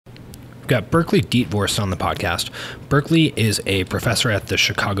We've got Berkeley Dietvorst on the podcast. Berkeley is a professor at the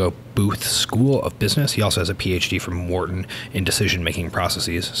Chicago Booth School of Business. He also has a PhD from Wharton in decision-making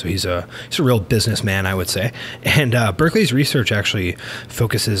processes. So he's a real businessman, I would say. And Berkeley's research actually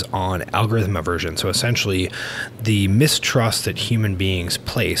focuses on algorithm aversion. So essentially, the mistrust that human beings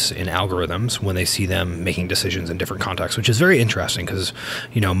place in algorithms when they see them making decisions in different contexts, which is very interesting because,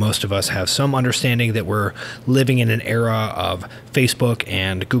 most of us have some understanding that we're living in an era of Facebook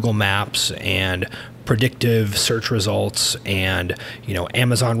and Google Maps and predictive search results and,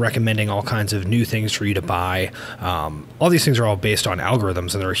 Amazon recommending all kinds of new things for you to buy. All these things are all based on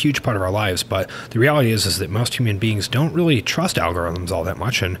algorithms and they're a huge part of our lives. But the reality is that most human beings don't really trust algorithms all that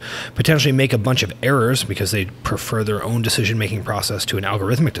much and potentially make a bunch of errors because they prefer their own decision-making process to an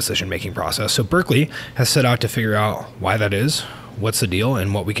algorithmic decision-making process. So Berkeley has set out to figure out why that is, what's the deal,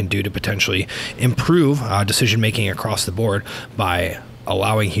 and what we can do to potentially improve decision-making across the board by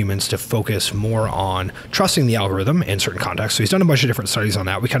allowing humans to focus more on trusting the algorithm in certain contexts. So he's done a bunch of different studies on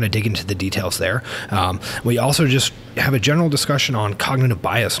that. We kind of dig into the details there. We also just have a general discussion on cognitive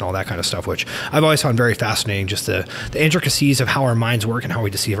bias and all that kind of stuff, which I've always found very fascinating, just the intricacies of how our minds work and how we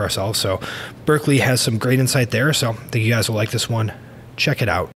deceive ourselves. So Berkeley has some great insight there. So I think you guys will like this one. Check it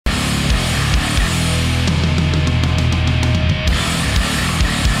out.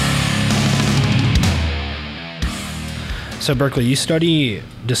 So Berkeley, you study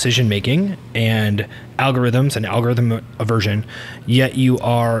decision-making and algorithms and algorithm aversion, yet you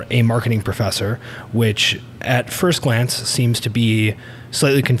are a marketing professor, which at first glance seems to be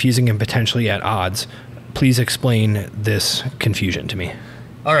slightly confusing and potentially at odds. Please explain this confusion to me.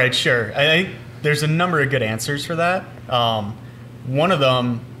 All right, sure. I think there's a number of good answers for that. One of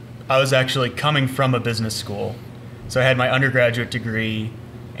them, I was actually coming from a business school. So I had my undergraduate degree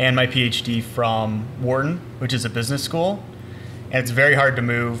and my PhD from Wharton, which is a business school. And it's very hard to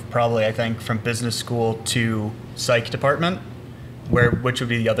move, probably, I think, from business school to psych department, which would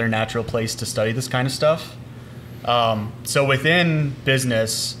be the other natural place to study this kind of stuff. So within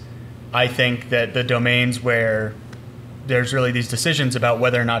business, I think that the domains where there's really these decisions about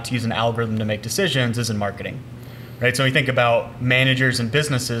whether or not to use an algorithm to make decisions is in marketing, right? So when we think about managers and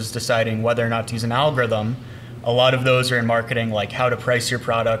businesses deciding whether or not to use an algorithm, a lot of those are in marketing, like how to price your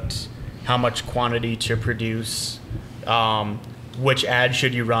product, how much quantity to produce, which ad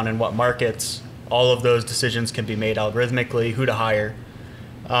should you run in what markets. All of those decisions can be made algorithmically, who to hire.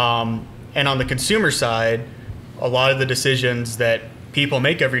 And on the consumer side, a lot of the decisions that people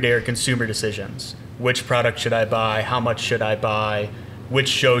make every day are consumer decisions. Which product should I buy? How much should I buy? Which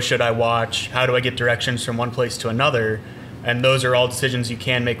show should I watch? How do I get directions from one place to another? And those are all decisions you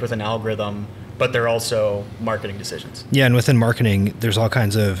can make with an algorithm, but they're also marketing decisions. Yeah, and within marketing, there's all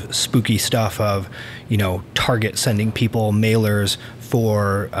kinds of spooky stuff of, Target sending people mailers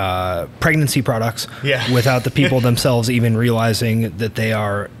for pregnancy products without the people themselves even realizing that they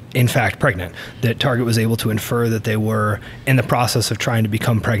are in fact pregnant. That Target was able to infer that they were in the process of trying to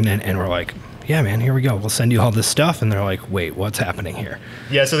become pregnant, and we're like, yeah, man, here we go. We'll send you all this stuff. And they're like, wait, what's happening here?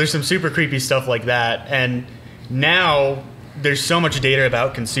 Yeah, so there's some super creepy stuff like that. And now there's so much data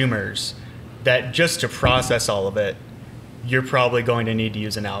about consumers that just to process all of it, you're probably going to need to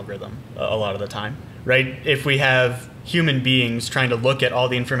use an algorithm a lot of the time, right? If we have human beings trying to look at all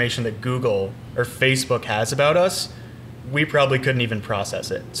the information that Google or Facebook has about us, we probably couldn't even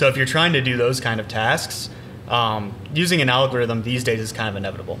process it. So if you're trying to do those kind of tasks, using an algorithm these days is kind of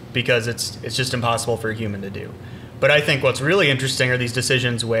inevitable because it's just impossible for a human to do. But I think what's really interesting are these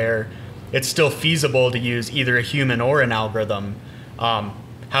decisions where it's still feasible to use either a human or an algorithm.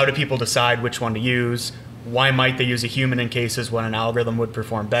 How do people decide which one to use? Why might they use a human in cases when an algorithm would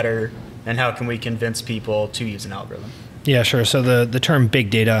perform better? And how can we convince people to use an algorithm? Yeah, sure. So the term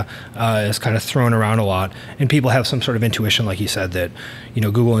big data is kind of thrown around a lot, and people have some sort of intuition, like you said, that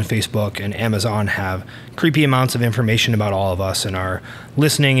Google and Facebook and Amazon have creepy amounts of information about all of us and are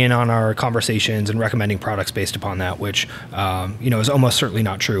listening in on our conversations and recommending products based upon that, which is almost certainly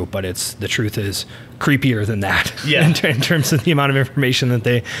not true. But the truth is creepier than that in terms of the amount of information that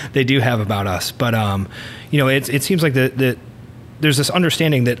they do have about us. But it seems like that there's this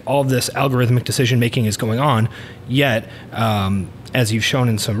understanding that all of this algorithmic decision making is going on, yet, as you've shown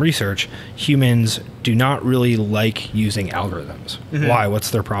in some research, humans do not really like using algorithms. Mm-hmm. Why?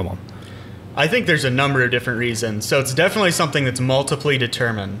 What's their problem? I think there's a number of different reasons. So it's definitely something that's multiply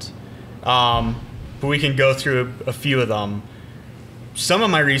determined, but we can go through a few of them. Some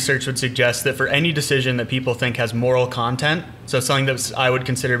of my research would suggest that for any decision that people think has moral content, so something that I would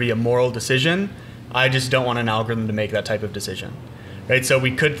consider to be a moral decision, I just don't want an algorithm to make that type of decision, right? So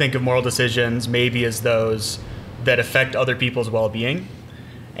we could think of moral decisions maybe as those that affect other people's well-being.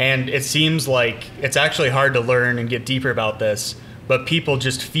 And it seems like it's actually hard to learn and get deeper about this, but people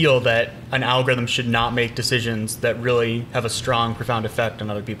just feel that an algorithm should not make decisions that really have a strong, profound effect on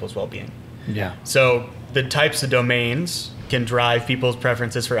other people's well-being. Yeah. So the types of domains can drive people's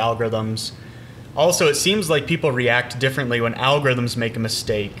preferences for algorithms. Also, it seems like people react differently when algorithms make a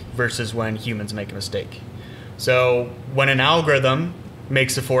mistake versus when humans make a mistake. So when an algorithm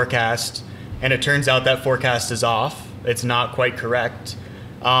makes a forecast and it turns out that forecast is off, it's not quite correct,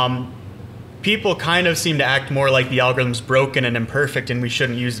 people kind of seem to act more like the algorithm's broken and imperfect and we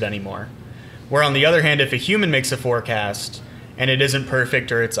shouldn't use it anymore. Where on the other hand, if a human makes a forecast and it isn't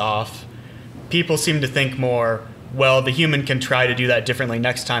perfect or it's off, people seem to think more, well, the human can try to do that differently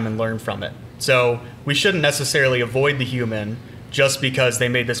next time and learn from it. So we shouldn't necessarily avoid the human just because they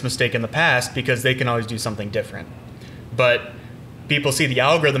made this mistake in the past, because they can always do something different. But people see the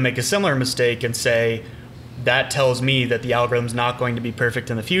algorithm make a similar mistake and say, that tells me that the algorithm's not going to be perfect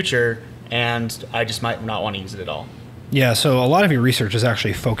in the future, and I just might not want to use it at all. Yeah, so a lot of your research is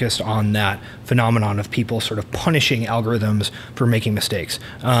actually focused on that phenomenon of people sort of punishing algorithms for making mistakes.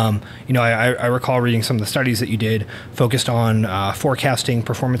 I recall reading some of the studies that you did focused on forecasting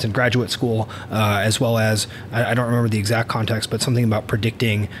performance in graduate school, as well as, I don't remember the exact context, but something about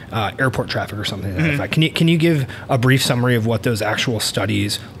predicting airport traffic or something like that. Can you give a brief summary of what those actual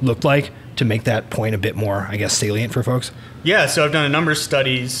studies looked like to make that point a bit more, I guess, salient for folks? Yeah, so I've done a number of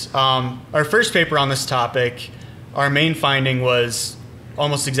studies. Our first paper on this topic, our main finding was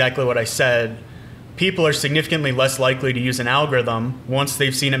almost exactly what I said. People are significantly less likely to use an algorithm once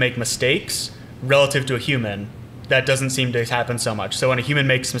they've seen it make mistakes relative to a human. That doesn't seem to happen so much. So when a human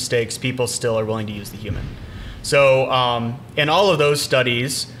makes mistakes, people still are willing to use the human. So in all of those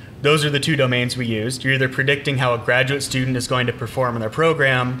studies, those are the two domains we used. You're either predicting how a graduate student is going to perform in their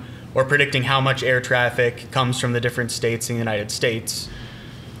program or predicting how much air traffic comes from the different states in the United States.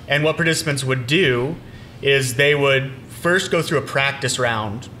 And what participants would do is they would first go through a practice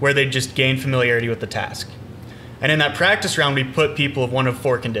round where they just gain familiarity with the task. And in that practice round, we put people of one of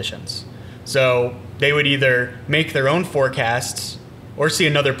four conditions. So they would either make their own forecasts or see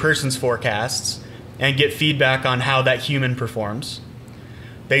another person's forecasts and get feedback on how that human performs.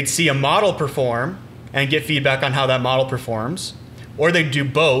 They'd see a model perform and get feedback on how that model performs. Or they'd do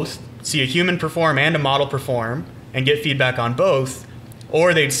both, see a human perform and a model perform and get feedback on both.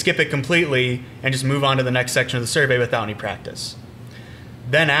 Or they'd skip it completely and just move on to the next section of the survey without any practice.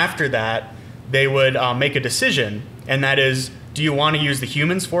 Then after that, they would make a decision, and that is, do you want to use the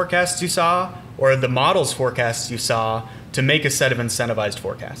human's forecasts you saw or the model's forecasts you saw to make a set of incentivized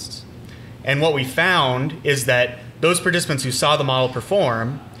forecasts? And what we found is that those participants who saw the model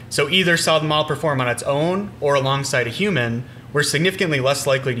perform, so either saw the model perform on its own or alongside a human, were significantly less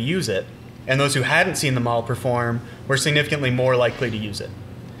likely to use it. And those who hadn't seen the model perform were significantly more likely to use it.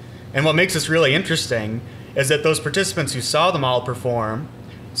 And what makes this really interesting is that those participants who saw the model perform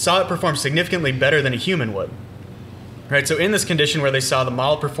saw it perform significantly better than a human would. Right? So in this condition where they saw the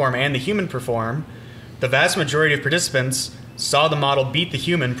model perform and the human perform, the vast majority of participants saw the model beat the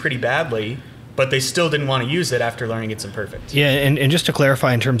human pretty badly, but they still didn't want to use it after learning it's imperfect. Yeah, and just to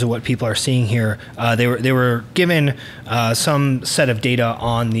clarify in terms of what people are seeing here, they were given some set of data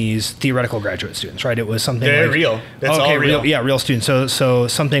on these theoretical graduate students, right? It was something They're like... real. That's all real. Real students. So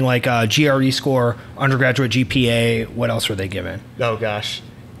something like GRE score, undergraduate GPA, what else were they given? Oh, gosh.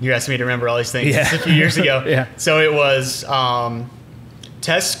 You asked me to remember all these things. Yeah. It's a few years ago. Yeah. So it was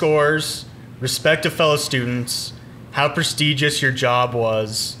test scores, respect of fellow students, how prestigious your job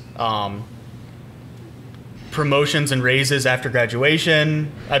was, promotions and raises after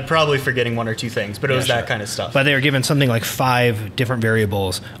graduation. I'm probably forgetting one or two things, but it was that kind of stuff. But they were given something like 5 different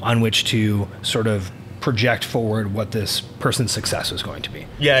variables on which to sort of project forward what this person's success was going to be.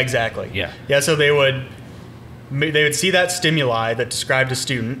 Yeah, exactly. Yeah. So they would see that stimuli that described a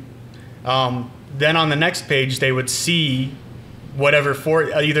student. Then on the next page, they would see whatever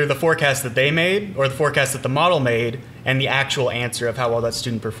either the forecast that they made or the forecast that the model made and the actual answer of how well that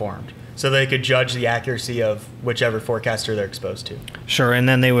student performed. So they could judge the accuracy of whichever forecaster they're exposed to. Sure, and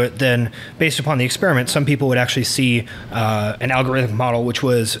then based upon the experiment, some people would actually see an algorithmic model, which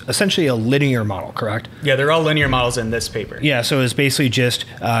was essentially a linear model, correct? Yeah, they're all linear models in this paper. Yeah, so it's basically just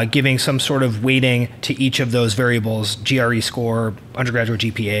giving some sort of weighting to each of those variables, GRE score, undergraduate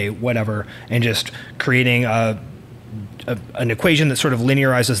GPA, whatever, and just creating an equation that sort of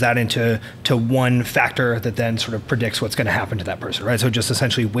linearizes that into one factor that then sort of predicts what's going to happen to that person, right? So it just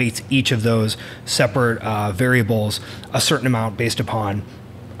essentially weights each of those separate variables a certain amount based upon,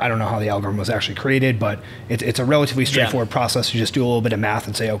 I don't know how the algorithm was actually created, but it's a relatively straightforward process to just do a little bit of math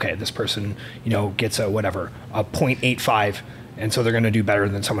and say, okay, this person, gets a 0.85 And so they're going to do better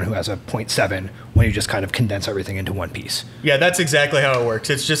than someone who has a 0.7 when you just kind of condense everything into one piece. Yeah, that's exactly how it works.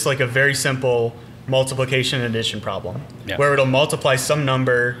 It's just like a very simple multiplication and addition problem, where it'll multiply some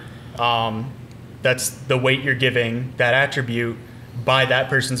number that's the weight you're giving that attribute by that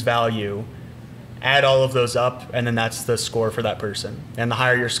person's value, add all of those up, and then that's the score for that person. And the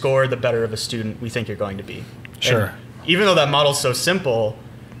higher your score, the better of a student we think you're going to be. Sure. And even though that model's so simple,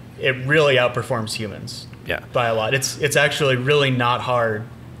 it really outperforms humans by a lot. It's actually really not hard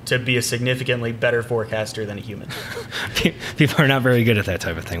to be a significantly better forecaster than a human. People are not very good at that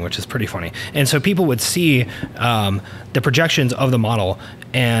type of thing, which is pretty funny. And so people would see the projections of the model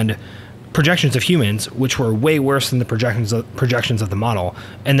and projections of humans, which were way worse than the projections of the model,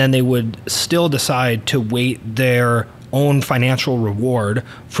 and then they would still decide to weight their own financial reward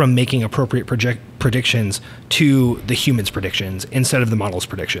from making appropriate predictions to the human's predictions instead of the model's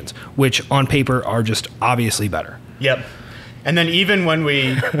predictions, which on paper are just obviously better. Yep. And then even when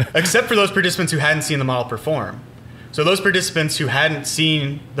we, except for those participants who hadn't seen the model perform, so those participants who hadn't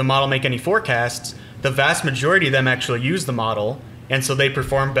seen the model make any forecasts, the vast majority of them actually use the model, and so they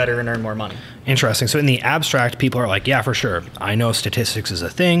perform better and earn more money. Interesting. So in the abstract, people are like, yeah, for sure. I know statistics is a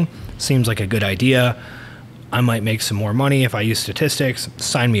thing. Seems like a good idea. I might make some more money if I use statistics.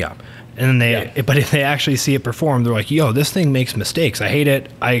 Sign me up. And then but if they actually see it perform, they're like, yo, this thing makes mistakes. I hate it.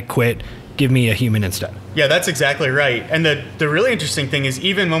 I quit. Give me a human instead. Yeah, that's exactly right. And the really interesting thing is,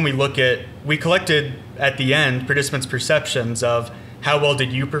 even when we collected at the end participants' perceptions of how well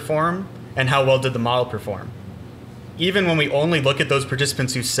did you perform and how well did the model perform. Even when we only look at those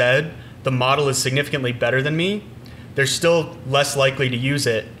participants who said the model is significantly better than me, they're still less likely to use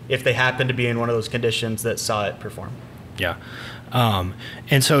it if they happen to be in one of those conditions that saw it perform. Yeah.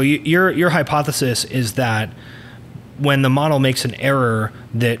 And so your hypothesis is that when the model makes an error,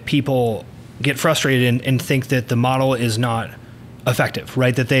 that people get frustrated and think that the model is not effective,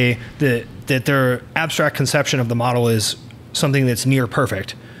 right? That their abstract conception of the model is something that's near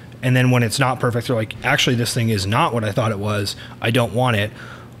perfect. And then when it's not perfect, they're like, actually, this thing is not what I thought it was. I don't want it.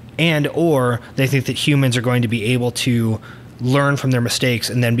 And or they think that humans are going to be able to learn from their mistakes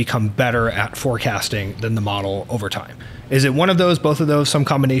and then become better at forecasting than the model over time. Is it one of those, both of those, some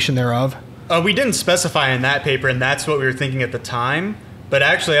combination thereof? We didn't specify in that paper, and that's what we were thinking at the time. But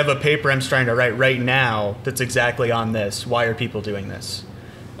actually, I have a paper I'm starting to write right now that's exactly on this. Why are people doing this?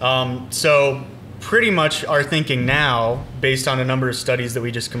 So pretty much our thinking now, based on a number of studies that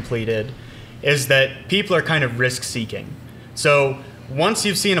we just completed, is that people are kind of risk-seeking. So once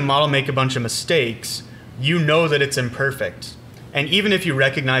you've seen a model make a bunch of mistakes, you know that it's imperfect. And even if you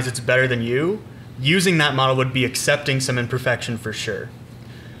recognize it's better than you, using that model would be accepting some imperfection for sure.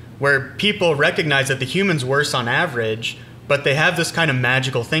 Where people recognize that the human's worse on average, but they have this kind of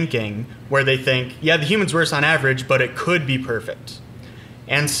magical thinking where they think, yeah, the human's worse on average, but it could be perfect.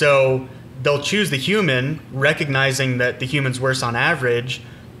 And so they'll choose the human, recognizing that the human's worse on average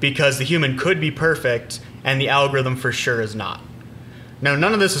because the human could be perfect and the algorithm for sure is not. Now,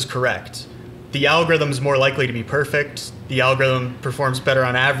 none of this is correct. The algorithm is more likely to be perfect. The algorithm performs better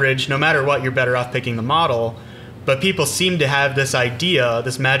on average. No matter what, you're better off picking the model. But people seem to have this idea,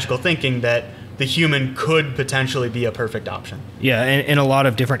 this magical thinking that the human could potentially be a perfect option. Yeah, in a lot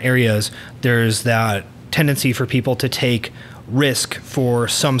of different areas, there's that tendency for people to take risk for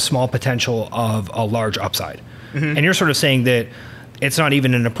some small potential of a large upside. Mm-hmm. And you're sort of saying that it's not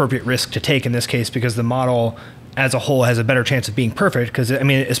even an appropriate risk to take in this case because the model as a whole has a better chance of being perfect, because I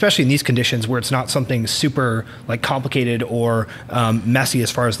mean, especially in these conditions where it's not something super like complicated or messy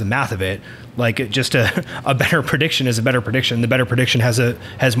as far as the math of it, like just a better prediction is a better prediction. The better prediction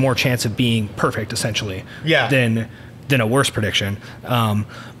has more chance of being perfect essentially than a worse prediction.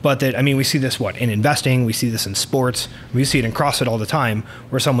 But that, I mean, we see this in investing, we see this in sports, we see it in CrossFit all the time,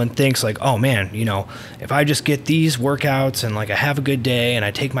 where someone thinks like, oh man, if I just get these workouts and like I have a good day and I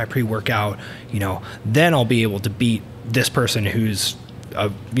take my pre-workout, then I'll be able to beat this person who's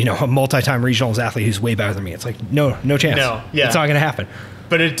a multi-time regionals athlete who's way better than me. It's like, no chance. No, yeah. It's not going to happen.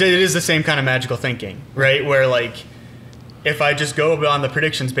 But it is the same kind of magical thinking, right? Where like, if I just go on the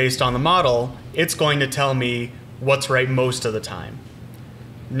predictions based on the model, it's going to tell me what's right most of the time.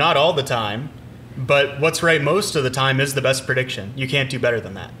 Not all the time, but what's right most of the time is the best prediction. You can't do better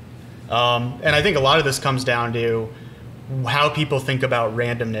than that. And I think a lot of this comes down to how people think about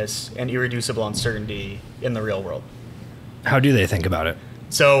randomness and irreducible uncertainty in the real world. How do they think about it?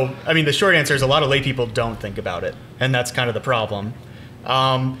 So, I mean, the short answer is a lot of lay people don't think about it, and that's kind of the problem.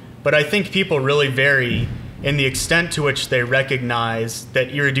 But I think people really vary in the extent to which they recognize that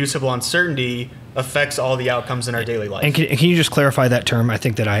irreducible uncertainty affects all the outcomes in our daily life. And can you just clarify that term? I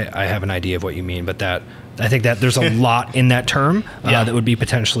think that I have an idea of what you mean, but I think that there's a lot in that term that would be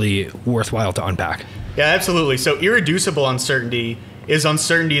potentially worthwhile to unpack. Yeah, absolutely. So irreducible uncertainty is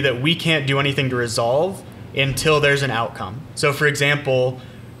uncertainty that we can't do anything to resolve until there's an outcome. So for example,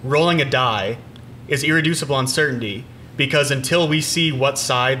 rolling a die is irreducible uncertainty because until we see what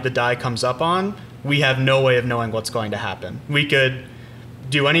side the die comes up on, we have no way of knowing what's going to happen. We could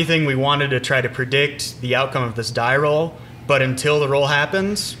do anything we wanted to try to predict the outcome of this die roll, but until the roll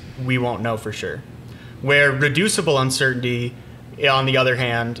happens, we won't know for sure. Where reducible uncertainty, on the other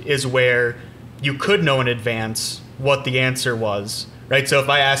hand, is where you could know in advance what the answer was, right? So if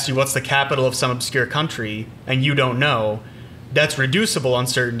I asked you what's the capital of some obscure country and you don't know, that's reducible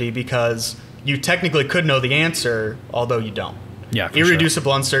uncertainty because you technically could know the answer, although you don't. Yeah, for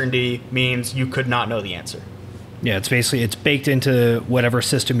irreducible uncertainty means you could not know the answer. Yeah, it's baked into whatever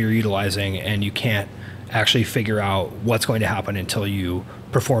system you're utilizing, and you can't actually figure out what's going to happen until you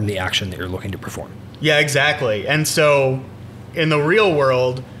perform the action that you're looking to perform. Yeah, exactly. And so in the real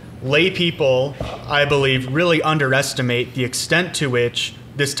world, lay people, I believe, really underestimate the extent to which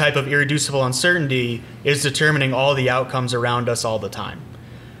this type of irreducible uncertainty is determining all the outcomes around us all the time.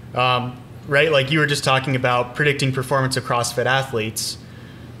 Right? Like you were just talking about predicting performance of CrossFit athletes.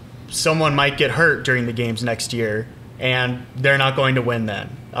 Someone might get hurt during the games next year, and they're not going to win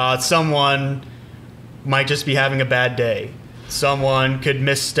then. Someone might just be having a bad day. Someone could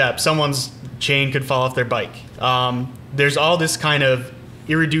misstep. Someone's chain could fall off their bike. There's all this kind of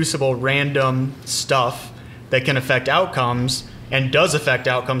irreducible, random stuff that can affect outcomes and does affect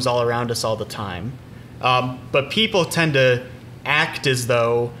outcomes all around us all the time. But people tend to act as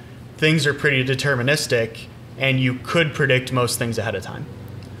though things are pretty deterministic and you could predict most things ahead of time.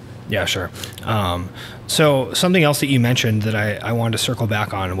 Yeah, sure. So something else that you mentioned that I wanted to circle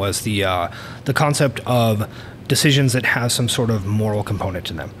back on was the concept of decisions that have some sort of moral component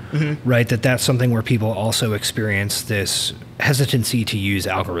to them, right? That's something where people also experience this hesitancy to use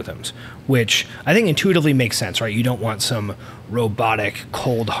algorithms, which I think intuitively makes sense, right? You don't want some robotic,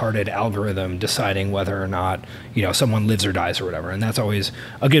 cold-hearted algorithm deciding whether or not, someone lives or dies or whatever. And that's always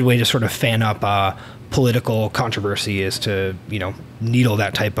a good way to sort of fan up political controversy, is to, needle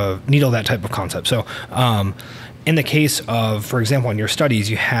that type of concept. So, in the case of, for example, in your studies,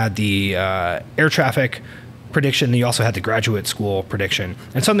 you had the air traffic prediction, you also had the graduate school prediction.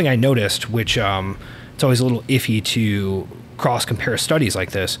 And something I noticed, which it's always a little iffy to cross-compare studies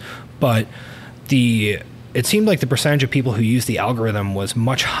like this, but it seemed like the percentage of people who used the algorithm was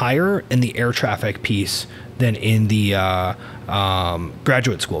much higher in the air traffic piece than in the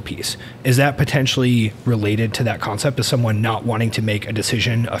graduate school piece. Is that potentially related to that concept of someone not wanting to make a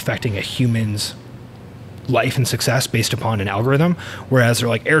decision affecting a human's life and success based upon an algorithm, whereas they're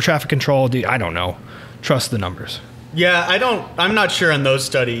like air traffic control, dude, I don't know, trust the numbers? Yeah, I'm not sure on those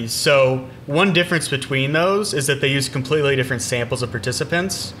studies. So one difference between those is that they use completely different samples of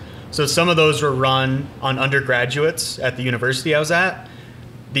participants. So some of those were run on undergraduates at the university I was at.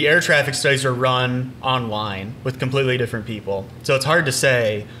 The air traffic studies were run online with completely different people. So it's hard to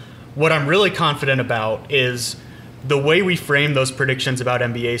say. What I'm really confident about is the way we frame those predictions about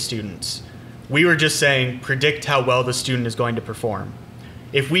MBA students. We were just saying, predict how well the student is going to perform.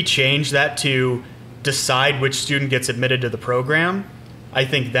 If we change that to decide which student gets admitted to the program, I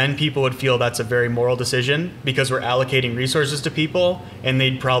think then people would feel that's a very moral decision because we're allocating resources to people, and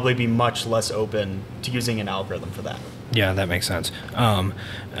they'd probably be much less open to using an algorithm for that. Yeah, that makes sense. And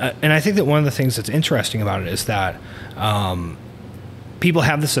I think that one of the things that's interesting about it is that people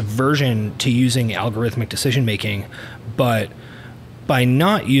have this aversion to using algorithmic decision-making, but by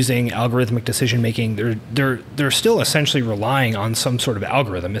not using algorithmic decision-making, they're still essentially relying on some sort of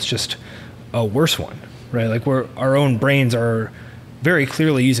algorithm. It's just a worse one, right? Like our own brains are very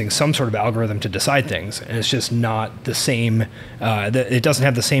clearly using some sort of algorithm to decide things, and it's just not the same. It doesn't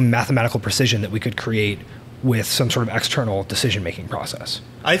have the same mathematical precision that we could create with some sort of external decision-making process.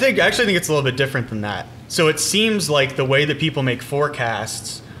 I actually think it's a little bit different than that. So it seems like the way that people make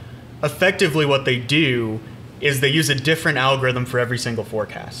forecasts, effectively what they do is they use a different algorithm for every single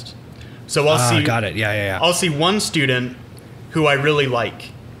forecast. So I'll see. Got it. Yeah. I'll see one student who I really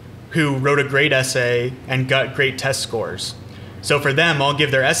like, who wrote a great essay and got great test scores. So for them, I'll give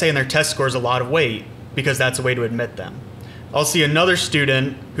their essay and their test scores a lot of weight because that's a way to admit them. I'll see another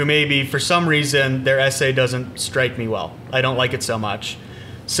student who maybe for some reason their essay doesn't strike me well. I don't like it so much.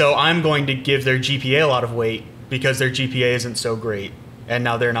 So I'm going to give their GPA a lot of weight because their GPA isn't so great, and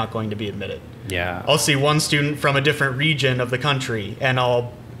now they're not going to be admitted. Yeah. I'll see one student from a different region of the country, and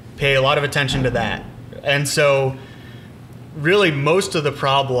I'll pay a lot of attention to that. And so really most of the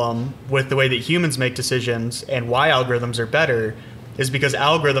problem with the way that humans make decisions and why algorithms are better is because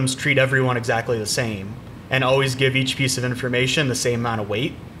algorithms treat everyone exactly the same and always give each piece of information the same amount of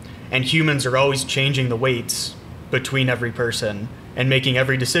weight. And humans are always changing the weights between every person and making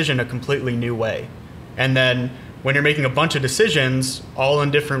every decision a completely new way. And then when you're making a bunch of decisions all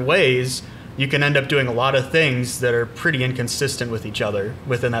in different ways, you can end up doing a lot of things that are pretty inconsistent with each other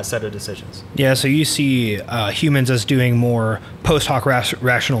within that set of decisions. Yeah, so you see humans as doing more post hoc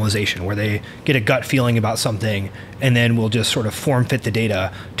rationalization, where they get a gut feeling about something and then will just sort of form fit the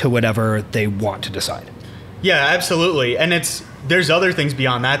data to whatever they want to decide. Yeah, absolutely. And there's other things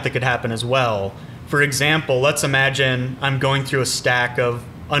beyond that could happen as well. For example, let's imagine I'm going through a stack of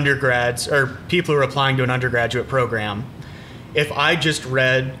undergrads or people who are applying to an undergraduate program. If I just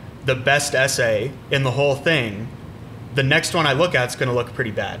read the best essay in the whole thing, the next one I look at is going to look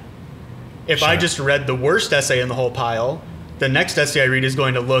pretty bad. If Sure. I just read the worst essay in the whole pile, the next essay I read is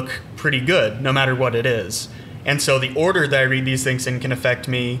going to look pretty good, no matter what it is. And so the order that I read these things in can affect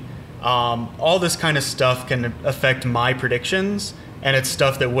me. All this kind of stuff can affect my predictions, and it's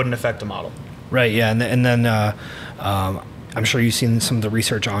stuff that wouldn't affect a model. Right, yeah, and then I'm sure you've seen some of the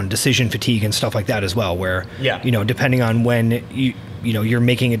research on decision fatigue and stuff like that as well, where, Yeah. Depending on when you're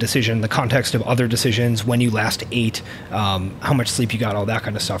making a decision, the context of other decisions, when you last ate, how much sleep you got, all that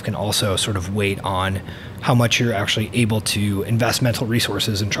kind of stuff can also sort of weight on how much you're actually able to invest mental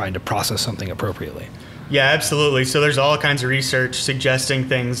resources in trying to process something appropriately. Yeah, absolutely. So there's all kinds of research suggesting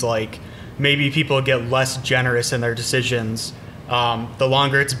things like maybe people get less generous in their decisions the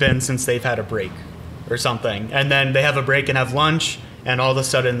longer it's been since they've had a break or something. And then they have a break and have lunch, and all of a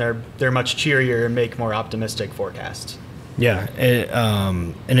sudden they're much cheerier and make more optimistic forecasts. Yeah,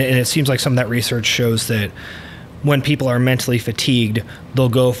 and it seems like some of that research shows that when people are mentally fatigued, they'll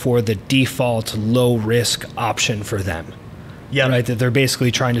go for the default low risk option for them. Yeah. Right, that they're basically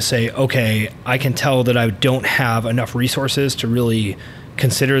trying to say, okay, I can tell that I don't have enough resources to really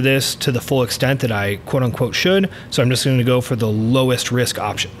consider this to the full extent that I quote unquote should, so I'm just going to go for the lowest risk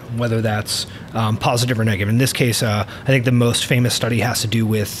option, whether that's positive or negative. In this case, I think the most famous study has to do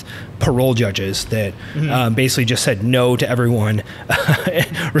with parole judges that basically just said no to everyone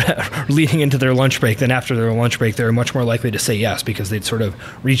leading into their lunch break. Then after their lunch break, they're much more likely to say yes because they'd sort of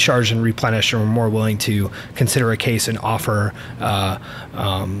recharge and replenish and were more willing to consider a case and offer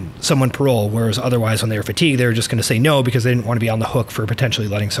someone parole, whereas otherwise when they were fatigued, they were just going to say no because they didn't want to be on the hook for potentially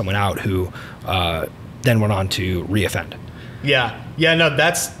letting someone out who then went on to reoffend. Yeah, no,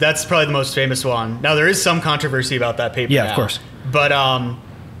 that's probably the most famous one. Now there is some controversy about that paper. Yeah, now, of course. But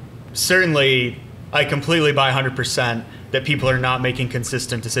certainly, I completely buy 100% that people are not making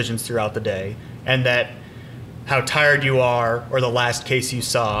consistent decisions throughout the day, and that how tired you are or the last case you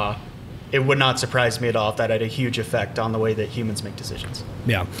saw, it would not surprise me at all if that had a huge effect on the way that humans make decisions.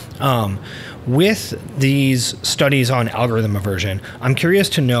 Yeah. With these studies on algorithm aversion, I'm curious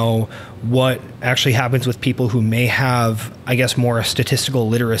to know what actually happens with people who may have, I guess, more statistical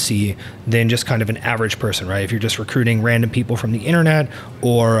literacy than just kind of an average person, right? If you're just recruiting random people from the internet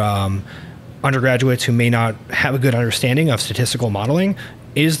or undergraduates who may not have a good understanding of statistical modeling,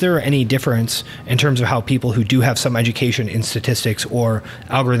 is there any difference in terms of how people who do have some education in statistics or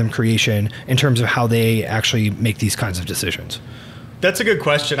algorithm creation in terms of how they actually make these kinds of decisions? That's a good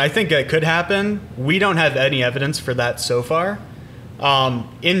question. I think it could happen. We don't have any evidence for that so far.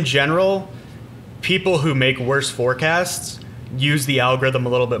 In general, people who make worse forecasts use the algorithm a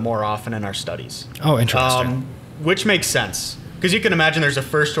little bit more often in our studies. Oh, interesting. Which makes sense. Because you can imagine there's a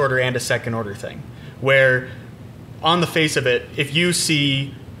first order and a second order thing, where on the face of it, if you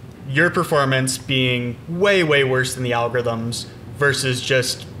see your performance being way, way worse than the algorithms versus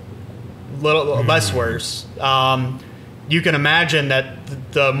just little less worse, you can imagine that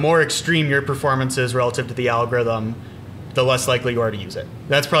the more extreme your performance is relative to the algorithm, the less likely you are to use it.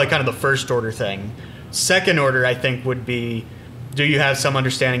 That's probably kind of the first order thing. Second order, I think, would be, do you have some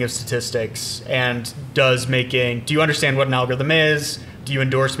understanding of statistics, and do you understand what an algorithm is? Do you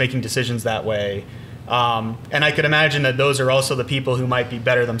endorse making decisions that way? And I could imagine that those are also the people who might be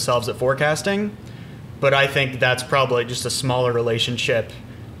better themselves at forecasting, but I think that's probably just a smaller relationship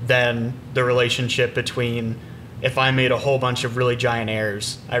than the relationship between, if I made a whole bunch of really giant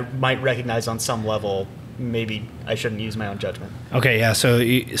errors, I might recognize on some level maybe I shouldn't use my own judgment. Okay, yeah. So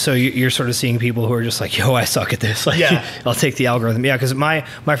you're sort of seeing people who are just like, yo, I suck at this. Like, yeah. I'll take the algorithm. Yeah, because my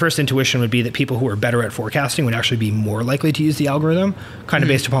first intuition would be that people who are better at forecasting would actually be more likely to use the algorithm, kind of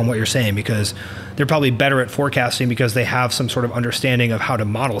based upon what you're saying, because they're probably better at forecasting because they have some sort of understanding of how to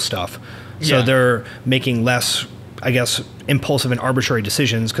model stuff. So they're making less I guess, impulsive and arbitrary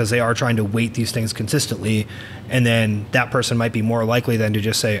decisions because they are trying to weight these things consistently. And then that person might be more likely than to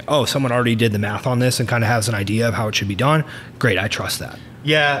just say, oh, someone already did the math on this and kind of has an idea of how it should be done. Great, I trust that.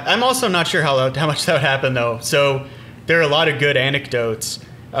 Yeah, I'm also not sure how much that would happen, though. So there are a lot of good anecdotes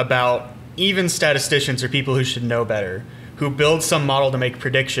about even statisticians or people who should know better, who build some model to make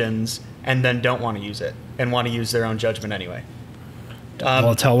predictions and then don't want to use it and want to use their own judgment anyway.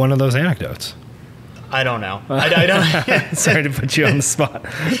 Well, tell one of those anecdotes. I don't know. I don't. Sorry to put you on the spot.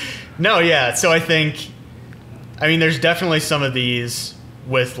 No, yeah. So I mean, there's definitely some of these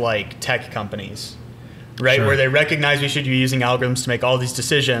with like tech companies, right? Sure. Where they recognize we should be using algorithms to make all these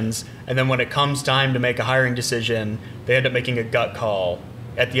decisions. And then when it comes time to make a hiring decision, they end up making a gut call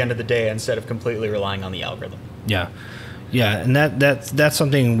at the end of the day instead of completely relying on the algorithm. Yeah. Yeah. And that's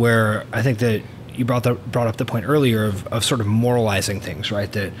something where I think that you brought up the point earlier of sort of moralizing things,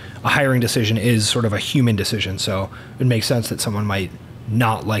 right? That a hiring decision is sort of a human decision. So it makes sense that someone might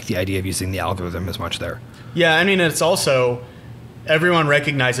not like the idea of using the algorithm as much there. Yeah, I mean, it's also, everyone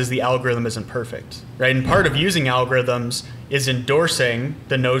recognizes the algorithm isn't perfect, right? And part of using algorithms is endorsing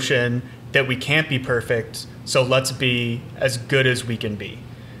the notion that we can't be perfect, so let's be as good as we can be.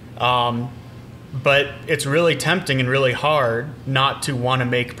 But it's really tempting and really hard not to want to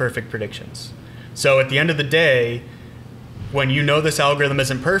make perfect predictions. So at the end of the day, when you know this algorithm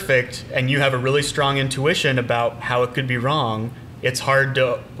isn't perfect and you have a really strong intuition about how it could be wrong, it's hard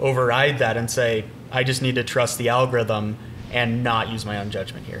to override that and say, I just need to trust the algorithm and not use my own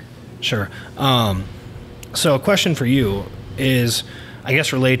judgment here. Sure. So a question for you is, I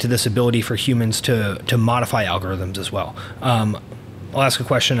guess, related to this ability for humans to modify algorithms as well. I'll ask a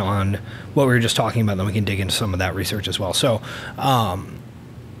question on what we were just talking about, then we can dig into some of that research as well. So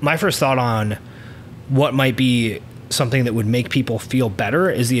my first thought on what might be something that would make people feel better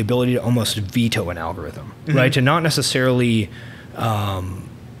is the ability to almost veto an algorithm, right? To not necessarily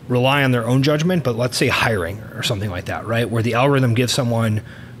rely on their own judgment, but let's say hiring or something like that, right? Where the algorithm gives someone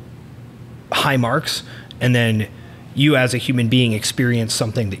high marks and then you as a human being experience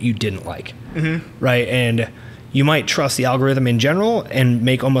something that you didn't like, right? And you might trust the algorithm in general and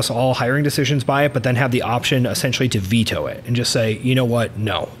make almost all hiring decisions by it, but then have the option essentially to veto it and just say, you know what,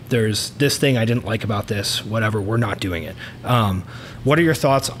 no, there's this thing I didn't like about this, whatever, we're not doing it. What are your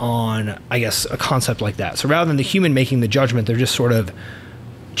thoughts on, I guess, a concept like that? So rather than the human making the judgment, they're just sort of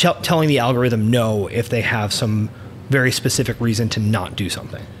telling the algorithm no if they have some very specific reason to not do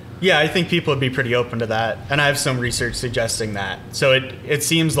something. Yeah, I think people would be pretty open to that. And I have some research suggesting that. So it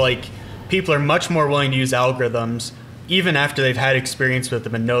seems like people are much more willing to use algorithms even after they've had experience with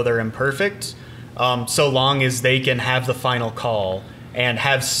them and know they're imperfect, so long as they can have the final call and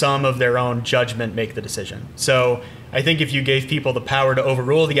have some of their own judgment make the decision. So I think if you gave people the power to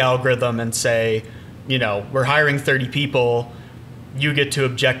overrule the algorithm and say, you know, we're hiring 30 people, you get to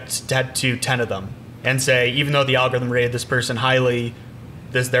object to 10 of them and say, even though the algorithm rated this person highly,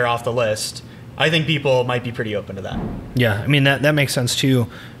 they're off the list. I think people might be pretty open to that. Yeah, I mean, that makes sense too,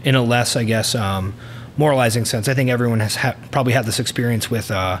 in a less, I guess, moralizing sense. I think everyone has probably had this experience with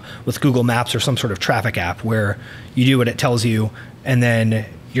Google Maps or some sort of traffic app where you do what it tells you and then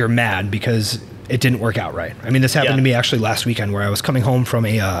you're mad because it didn't work out right. I mean, this happened to me actually last weekend where I was coming home from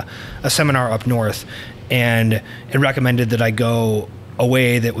a seminar up north and it recommended that I go a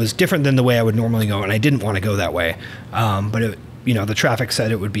way that was different than the way I would normally go, and I didn't want to go that way. But the traffic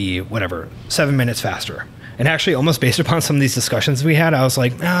said it would be 7 minutes faster. And actually, almost based upon some of these discussions we had, I was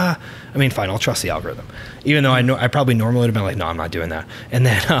like, fine, I'll trust the algorithm. Even though I probably normally would have been like, no, I'm not doing that. And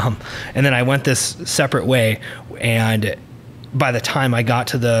then I went this separate way, and by the time I got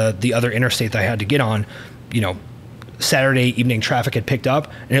to the other interstate that I had to get on, Saturday evening traffic had picked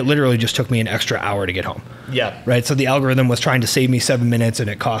up, and it literally just took me an extra hour to get home. Yeah. Right. So the algorithm was trying to save me 7 minutes, and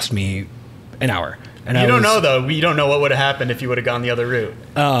it cost me an hour. And you don't know though. You don't know what would have happened if you would have gone the other route.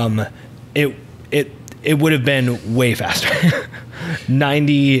 It would have been way faster.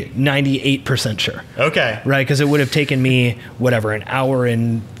 98% sure. Okay. Right, because it would have taken me an hour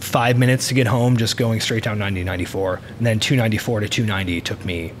and 5 minutes to get home, just going straight down 90-94, and then 294 to 290 took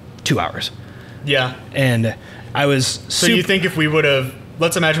me 2 hours. Yeah. And I was. So you think if we would have,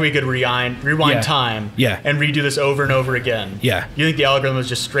 let's imagine we could rewind time, and redo this over and over again. Yeah. You think the algorithm was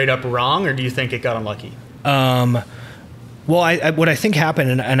just straight up wrong, or do you think it got unlucky? Well, what I think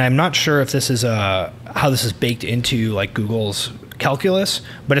happened, and I'm not sure if this is how this is baked into like Google's calculus,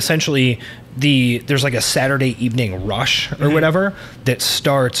 but essentially there's like a Saturday evening rush or whatever that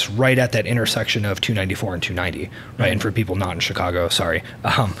starts right at that intersection of 294 and 290, right? And for people not in Chicago, sorry,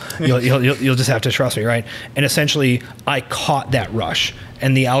 you'll just have to trust me, right? And essentially, I caught that rush,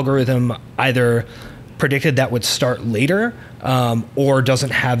 and the algorithm either predicted that would start later, or doesn't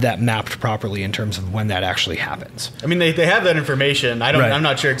have that mapped properly in terms of when that actually happens. I mean, they have that information. Right. I'm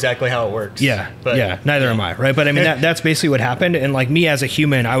not sure exactly how it works. Neither am I, right? But I mean, that's basically what happened. And like me as a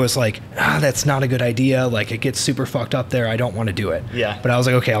human, I was like, that's not a good idea. Like it gets super fucked up there. I don't want to do it. Yeah. But I was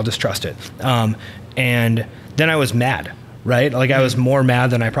like, okay, I'll just trust it. And then I was mad. Right? Like I was more mad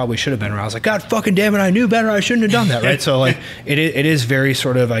than I probably should have been, where I was like, God fucking damn it, I knew better. I shouldn't have done that. Right. So like it is very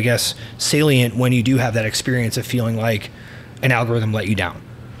sort of, I guess, salient when you do have that experience of feeling like an algorithm let you down.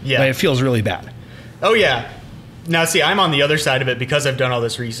 Yeah. Right? It feels really bad. Oh yeah. Now see, I'm on the other side of it because I've done all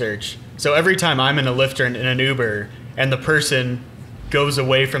this research. So every time I'm in a Lyft or in an Uber and the person goes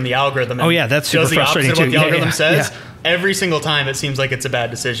away from the algorithm and that's super does the opposite frustrating of what too. the algorithm says, Yeah. every single time it seems like it's a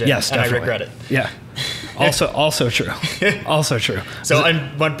bad decision. Yes, and definitely. I regret it. Yeah. Also true. Also true. So,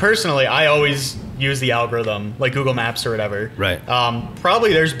 but personally, I always use the algorithm, like Google Maps or whatever. Right.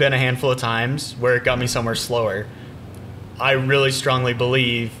 Probably there's been a handful of times where it got me somewhere slower. I really strongly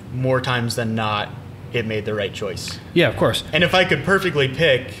believe more times than not, it made the right choice. Yeah, of course. And if I could perfectly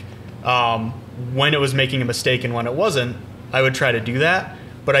pick when it was making a mistake and when it wasn't, I would try to do that.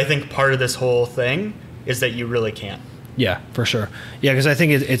 But I think part of this whole thing is that you really can't. Yeah, for sure. Yeah, because I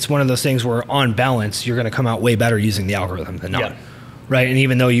think it's one of those things where on balance, you're going to come out way better using the algorithm than not. Yeah. Right. And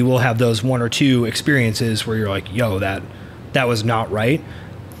even though you will have those one or two experiences where you're like, yo, that was not right,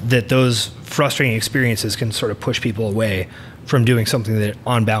 that those frustrating experiences can sort of push people away from doing something that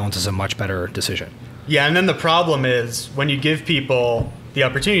on balance is a much better decision. Yeah, and then the problem is when you give people the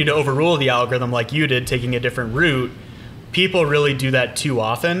opportunity to overrule the algorithm like you did, taking a different route, people really do that too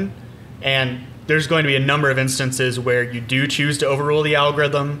often. And there's going to be a number of instances where you do choose to overrule the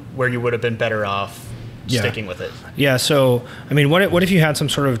algorithm where you would have been better off sticking with it. Yeah, so, I mean, what if you had some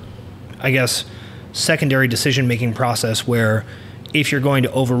sort of, I guess, secondary decision-making process where if you're going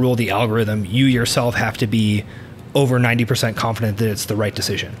to overrule the algorithm, you yourself have to be over 90% confident that it's the right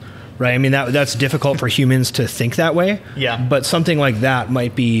decision, right? I mean, that's difficult for humans to think that way. Yeah. But something like that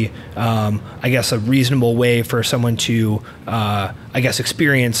might be, I guess, a reasonable way for someone to, I guess,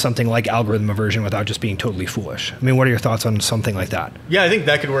 experience something like algorithm aversion without just being totally foolish. I mean, what are your thoughts on something like that? Yeah, I think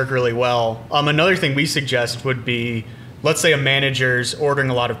that could work really well. Another thing we suggest would be, let's say a manager's ordering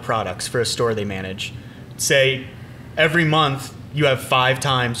a lot of products for a store they manage. Say every month you have 5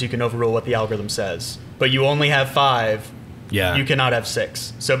 times you can overrule what the algorithm says, but you only have 5. Yeah. You cannot have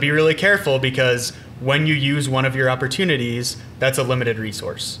 6. So be really careful because when you use one of your opportunities, that's a limited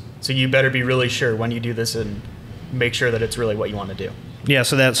resource. So you better be really sure when you do this and make sure that it's really what you want to do. Yeah,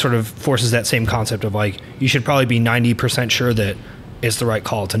 so that sort of forces that same concept of like, you should probably be 90% sure that it's the right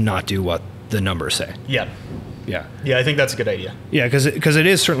call to not do what the numbers say. Yeah. Yeah. Yeah, I think that's a good idea. Yeah, because it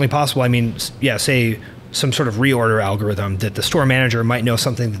is certainly possible. I mean, yeah, say some sort of reorder algorithm that the store manager might know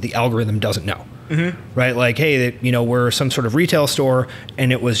something that the algorithm doesn't know. Mm-hmm. Right? Like, hey, we're some sort of retail store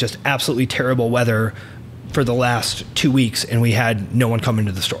and it was just absolutely terrible weather for the last 2 weeks and we had no one come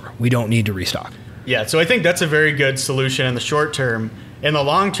into the store. We don't need to restock. Yeah, so I think that's a very good solution in the short term. In the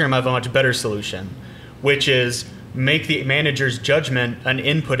long term, I have a much better solution, which is make the manager's judgment an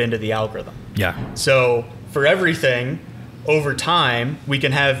input into the algorithm. Yeah. So for everything, over time, we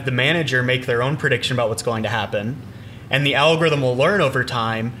can have the manager make their own prediction about what's going to happen, and the algorithm will learn over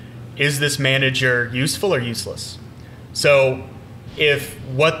time, is this manager useful or useless? So if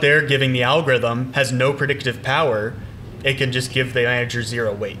what they're giving the algorithm has no predictive power, it can just give the manager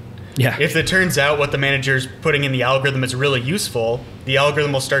 0 weight. Yeah. If it turns out what the manager's putting in the algorithm is really useful, the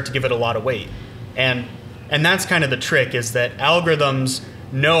algorithm will start to give it a lot of weight. And that's kind of the trick, is that algorithms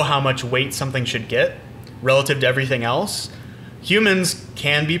know how much weight something should get relative to everything else. Humans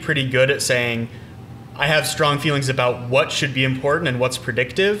can be pretty good at saying, I have strong feelings about what should be important and what's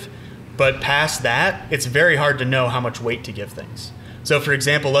predictive, but past that, it's very hard to know how much weight to give things. So for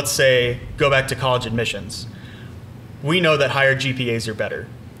example, let's say, go back to college admissions. We know that higher GPAs are better.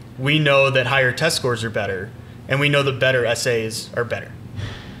 We know that higher test scores are better, and we know that better essays are better.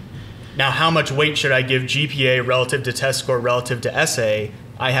 Now, how much weight should I give GPA relative to test score relative to essay?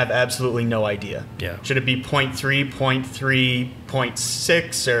 I have absolutely no idea. Yeah. Should it be 0.3, 0.3,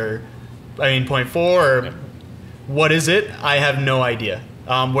 0.6, or 0.4, or what is it? I have no idea.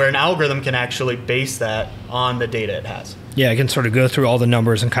 Where an algorithm can actually base that on the data it has. Yeah, it can sort of go through all the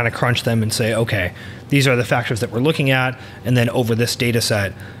numbers and kind of crunch them and say, okay, these are the factors that we're looking at, and then over this data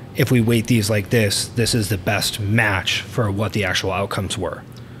set, if we weight these like this is the best match for what the actual outcomes were.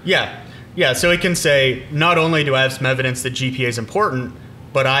 Yeah, so it can say, not only do I have some evidence that GPA is important,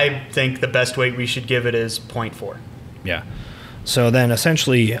 but I think the best weight we should give it is 0.4. Yeah. So then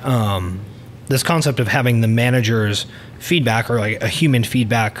essentially, this concept of having the manager's feedback, or like a human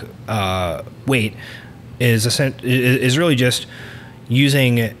feedback weight, is really just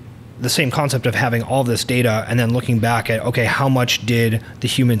using the same concept of having all this data and then looking back at, okay, how much did the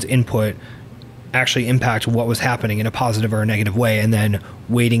human's input actually impact what was happening in a positive or a negative way, and then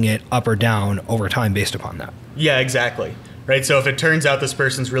weighting it up or down over time based upon that. Yeah, exactly. Right. So if it turns out this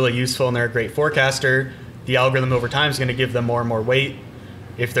person's really useful and they're a great forecaster, the algorithm over time is going to give them more and more weight.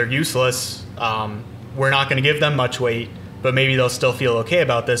 If they're useless, we're not going to give them much weight, but maybe they'll still feel okay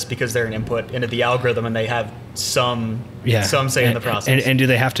about this because they're an input into the algorithm and they have some say in the process. And do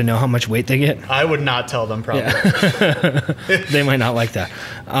they have to know how much weight they get? I would not tell them, probably. Yeah. They might not like that.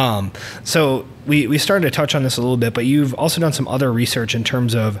 So we started to touch on this a little bit, but you've also done some other research in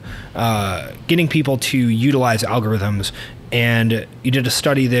terms of getting people to utilize algorithms. And you did a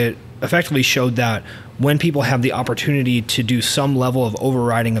study that effectively showed that when people have the opportunity to do some level of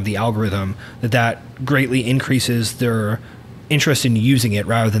overriding of the algorithm, that greatly increases their interest in using it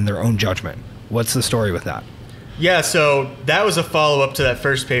rather than their own judgment. What's the story with that? Yeah, so that was a follow-up to that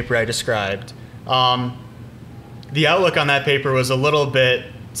first paper I described. The outlook on that paper was a little bit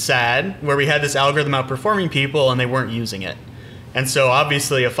sad, where we had this algorithm outperforming people and they weren't using it. And so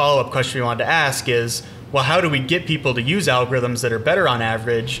obviously a follow-up question we wanted to ask is, well, how do we get people to use algorithms that are better on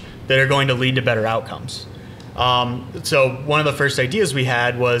average, that are going to lead to better outcomes? So one of the first ideas we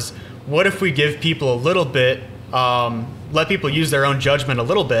had was, what if we give people a little bit, let people use their own judgment a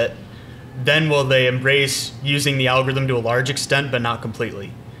little bit, then will they embrace using the algorithm to a large extent, but not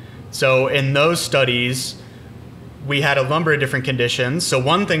completely? So in those studies, we had a number of different conditions. So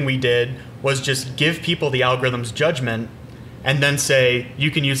one thing we did was just give people the algorithm's judgment and then say,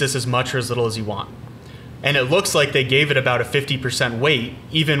 you can use this as much or as little as you want. And it looks like they gave it about a 50% weight,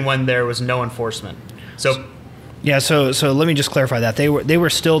 even when there was no enforcement. So yeah, so let me just clarify that. They were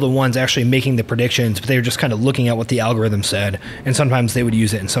still the ones actually making the predictions, but they were just kind of looking at what the algorithm said, and sometimes they would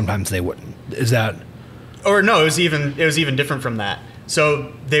use it and sometimes they wouldn't. Is that? Or no, it was even different from that.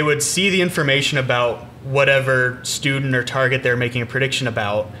 So they would see the information about whatever student or target they're making a prediction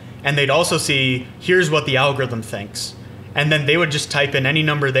about, and they'd also see, here's what the algorithm thinks. And then they would just type in any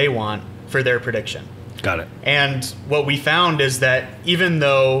number they want for their prediction. Got it. And what we found is that even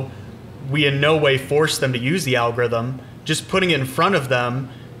though we in no way forced them to use the algorithm, just putting it in front of them,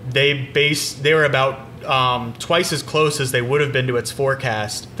 they were about twice as close as they would have been to its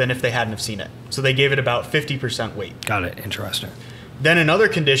forecast than if they hadn't have seen it. So they gave it about 50% weight. Got it. Interesting. Then in other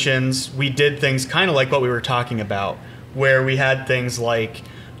conditions, we did things kind of like what we were talking about, where we had things like,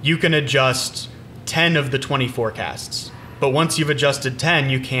 you can adjust 10 of the 20 forecasts, but once you've adjusted 10,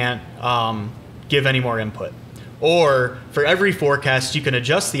 you can't give any more input. Or for every forecast, you can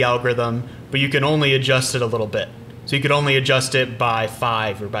adjust the algorithm, but you can only adjust it a little bit. So you could only adjust it by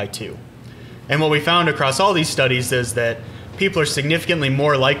 5 or by 2. And what we found across all these studies is that people are significantly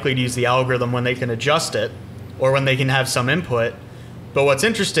more likely to use the algorithm when they can adjust it or when they can have some input. But what's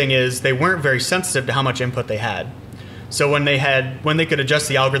interesting is they weren't very sensitive to how much input they had. So when they could adjust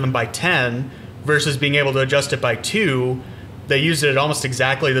the algorithm by 10 versus being able to adjust it by 2, they used it at almost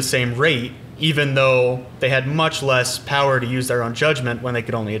exactly the same rate, even though they had much less power to use their own judgment when they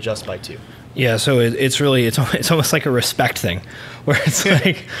could only adjust by 2. Yeah, so it's almost like a respect thing, where it's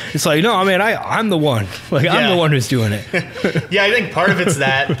like no, I mean I'm the one, I'm the one who's doing it. Yeah, I think part of it's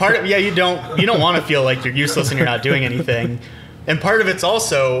that. You don't want to feel like you're useless and you're not doing anything, and part of it's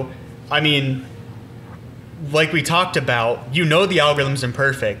also, I mean, like we talked about, the algorithm's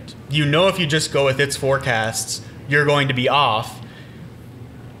imperfect. If you just go with its forecasts, you're going to be off.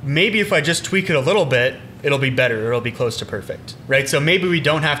 Maybe if I just tweak it a little bit, it'll be better, it'll be close to perfect, right? So maybe we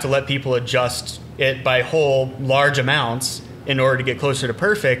don't have to let people adjust it by whole large amounts in order to get closer to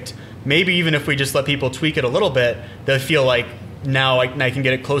perfect. Maybe even if we just let people tweak it a little bit, they'll feel like now I can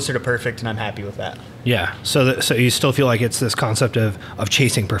get it closer to perfect and I'm happy with that. Yeah, so you still feel like it's this concept of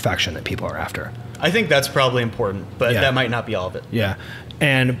chasing perfection that people are after. I think that's probably important, but that might not be all of it. Yeah.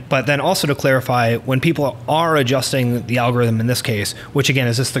 But then also to clarify, when people are adjusting the algorithm in this case, which again,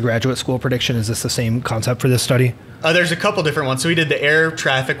 is this the graduate school prediction? Is this the same concept for this study? There's a couple different ones. So we did the air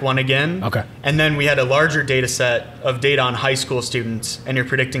traffic one again. Okay. And then we had a larger data set of data on high school students, and you're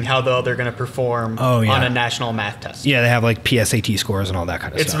predicting how they're going to perform on a national math test. Yeah, they have like PSAT scores and all that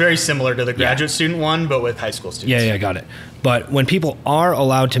kind of stuff. It's very similar to the graduate student one, but with high school students. Yeah, got it. But when people are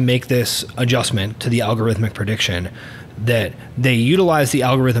allowed to make this adjustment to the algorithmic prediction, that they utilize the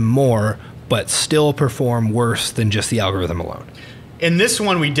algorithm more, but still perform worse than just the algorithm alone. In this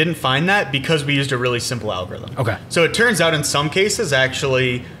one, we didn't find that because we used a really simple algorithm. Okay. So it turns out in some cases,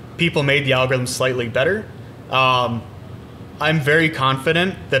 actually, people made the algorithm slightly better. I'm very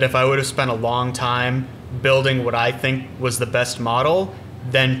confident that if I would have spent a long time building what I think was the best model,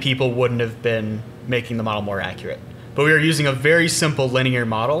 then people wouldn't have been making the model more accurate. But we were using a very simple linear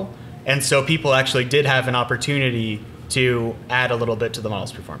model, and so people actually did have an opportunity to add a little bit to the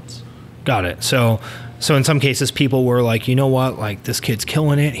model's performance. Got it. So in some cases, people were like, you know what, like this kid's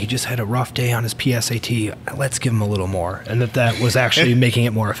killing it. He just had a rough day on his PSAT. Let's give him a little more. And that was actually making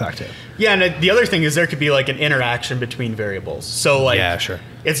it more effective. Yeah. And the other thing is there could be like an interaction between variables. So like, yeah, sure.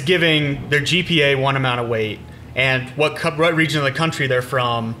 It's giving their GPA one amount of weight and what region of the country they're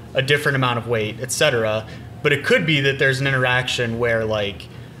from, a different amount of weight, et cetera. But it could be that there's an interaction where like,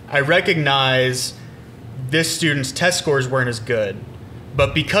 I recognize this student's test scores weren't as good,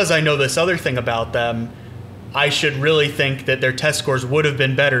 but because I know this other thing about them, I should really think that their test scores would have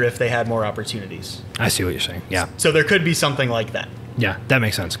been better if they had more opportunities. I see what you're saying. Yeah. So there could be something like that. Yeah, that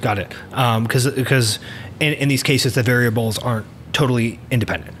makes sense. Got it. Because in these cases, the variables aren't totally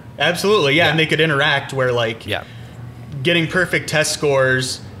independent. Absolutely. Yeah. And they could interact where like getting perfect test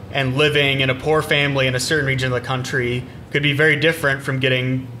scores and living in a poor family in a certain region of the country could be very different from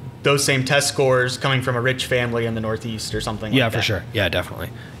getting those same test scores coming from a rich family in the Northeast or something like that. Yeah, for sure. Yeah, definitely.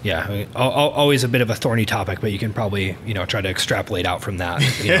 Yeah, I mean, always a bit of a thorny topic, but you can probably, try to extrapolate out from that,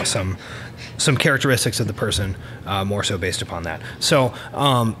 some characteristics of the person, more so based upon that. So,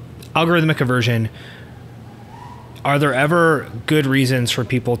 algorithmic aversion, are there ever good reasons for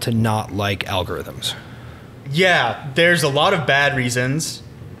people to not like algorithms? Yeah, there's a lot of bad reasons,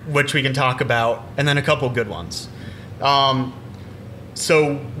 which we can talk about, and then a couple good ones.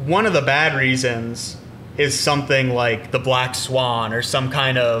 So one of the bad reasons is something like the black swan or some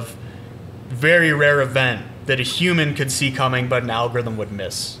kind of very rare event that a human could see coming but an algorithm would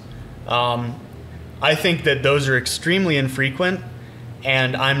miss. I think that those are extremely infrequent,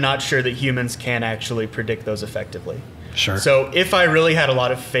 and I'm not sure that humans can actually predict those effectively. Sure. So if I really had a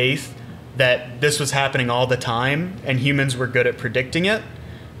lot of faith that this was happening all the time and humans were good at predicting it,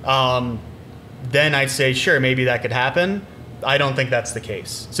 then I'd say, sure, maybe that could happen. I don't think that's the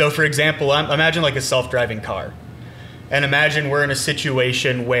case. So for example, imagine like a self-driving car. And imagine we're in a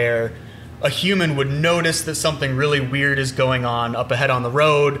situation where a human would notice that something really weird is going on up ahead on the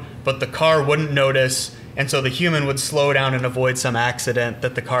road, but the car wouldn't notice, and so the human would slow down and avoid some accident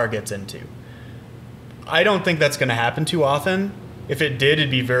that the car gets into. I don't think that's going to happen too often. If it did,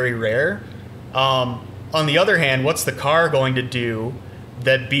 it'd be very rare. On the other hand, what's the car going to do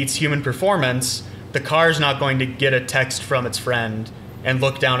that beats human performance? The car's not going to get a text from its friend and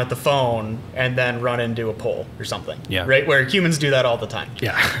look down at the phone and then run into a pole or something. Yeah. Right? Where humans do that all the time.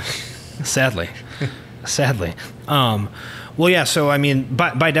 Yeah. Sadly. Well, yeah. So, I mean,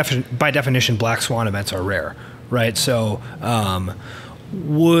 by definition, black swan events are rare, right? So,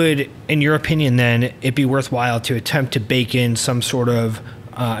 would, in your opinion, then, it be worthwhile to attempt to bake in some sort of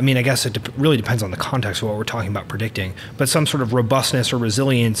I mean, I guess it really depends on the context of what we're talking about predicting, but some sort of robustness or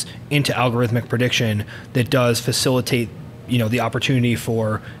resilience into algorithmic prediction that does facilitate, the opportunity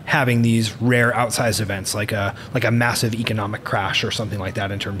for having these rare outsized events like a massive economic crash or something like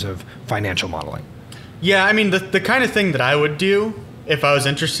that in terms of financial modeling. Yeah, I mean, the kind of thing that I would do if I was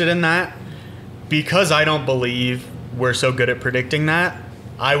interested in that, because I don't believe we're so good at predicting that,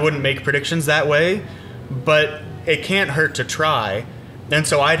 I wouldn't make predictions that way, but it can't hurt to try. And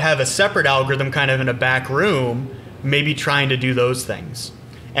so I'd have a separate algorithm kind of in a back room, maybe trying to do those things.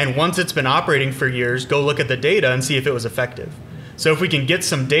 And once it's been operating for years, go look at the data and see if it was effective. So if we can get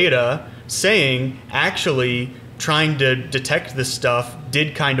some data saying actually trying to detect this stuff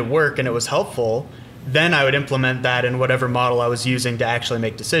did kind of work and it was helpful, then I would implement that in whatever model I was using to actually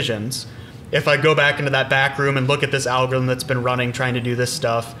make decisions. If I go back into that back room and look at this algorithm that's been running trying to do this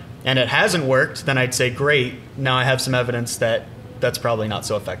stuff and it hasn't worked, then I'd say, great, now I have some evidence that that's probably not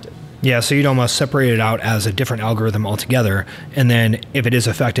so effective. Yeah, so you'd almost separate it out as a different algorithm altogether, and then if it is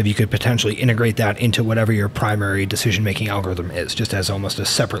effective, you could potentially integrate that into whatever your primary decision-making algorithm is, just as almost a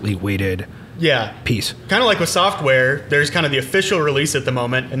separately weighted piece. Kind of like with software, there's kind of the official release at the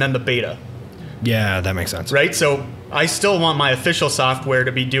moment, and then the beta. Yeah, that makes sense. Right? So I still want my official software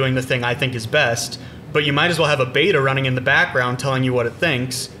to be doing the thing I think is best, but you might as well have a beta running in the background telling you what it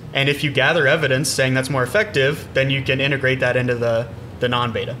thinks, and if you gather evidence saying that's more effective, then you can integrate that into the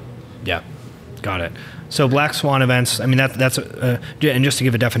non-beta. Yeah, got it. So black swan events, I mean, that's and just to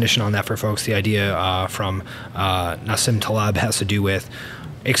give a definition on that for folks, the idea from Nassim Taleb has to do with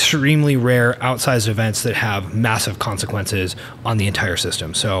extremely rare outsized events that have massive consequences on the entire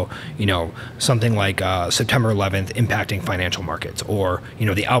system. So, something like September 11th impacting financial markets, or,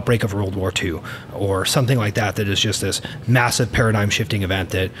 the outbreak of World War II, or something like that is just this massive paradigm shifting event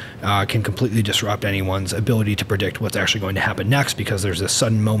that can completely disrupt anyone's ability to predict what's actually going to happen next, because there's this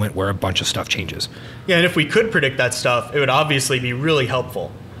sudden moment where a bunch of stuff changes. Yeah, and if we could predict that stuff, it would obviously be really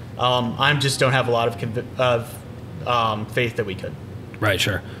helpful. I just don't have a lot of faith that we could. Right,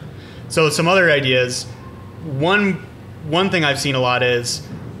 sure. So some other ideas. One thing I've seen a lot is,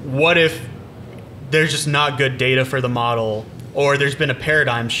 what if there's just not good data for the model, or there's been a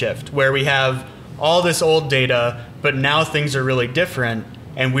paradigm shift where we have all this old data, but now things are really different,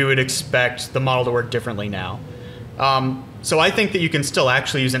 and we would expect the model to work differently now. So I think that you can still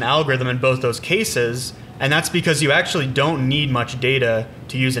actually use an algorithm in both those cases, and that's because you actually don't need much data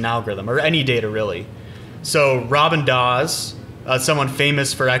to use an algorithm, or any data really. So Robin Dawes, someone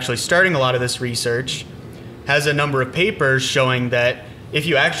famous for actually starting a lot of this research, has a number of papers showing that if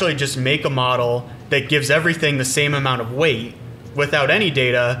you actually just make a model that gives everything the same amount of weight without any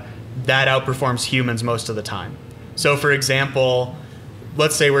data, that outperforms humans most of the time. So for example,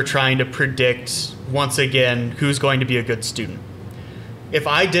 let's say we're trying to predict, once again, who's going to be a good student. If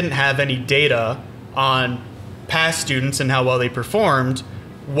I didn't have any data on past students and how well they performed,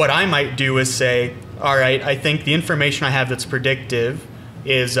 what I might do is say, all right, I think the information I have that's predictive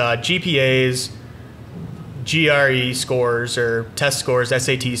is GPAs, GRE scores, or test scores,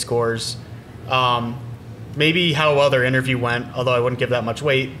 SAT scores, maybe how well their interview went, although I wouldn't give that much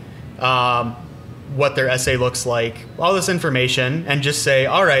weight, what their essay looks like, all this information, and just say,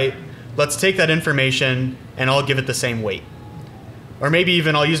 all right, let's take that information and I'll give it the same weight. Or maybe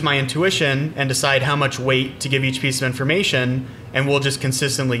even I'll use my intuition and decide how much weight to give each piece of information, and we'll just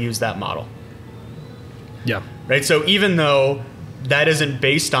consistently use that model. Yeah. Right. So even though that isn't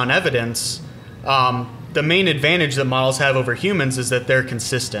based on evidence, the main advantage that models have over humans is that they're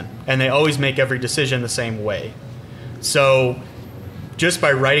consistent and they always make every decision the same way. So just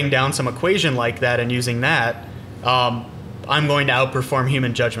by writing down some equation like that and using that, I'm going to outperform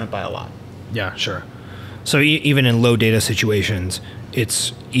human judgment by a lot. Yeah, sure. So even in low data situations,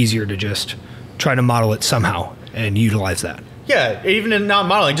 it's easier to just try to model it somehow and utilize that. Yeah, even in not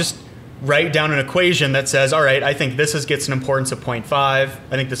modeling, just write down an equation that says, all right, I think this gets an importance of 0.5. I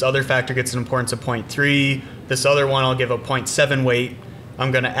think this other factor gets an importance of 0.3. This other one I'll give a 0.7 weight.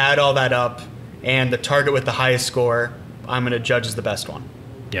 I'm going to add all that up, and the target with the highest score, I'm going to judge as the best one.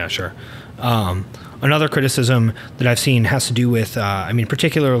 Yeah, sure. Another criticism that I've seen has to do with,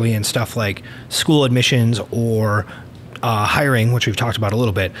 particularly in stuff like school admissions or hiring, which we've talked about a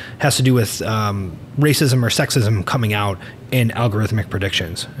little bit, has to do with racism or sexism coming out in algorithmic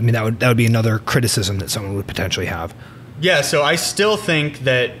predictions. I mean, that would be another criticism that someone would potentially have. Yeah, so I still think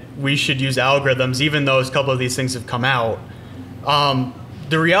that we should use algorithms, even though a couple of these things have come out.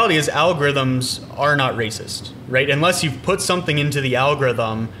 The reality is algorithms are not racist, right? Unless you've put something into the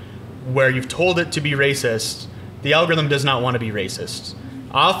algorithm where you've told it to be racist, the algorithm does not want to be racist.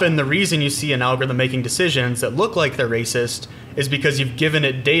 Often the reason you see an algorithm making decisions that look like they're racist is because you've given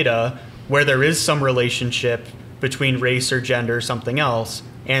it data where there is some relationship between race or gender or something else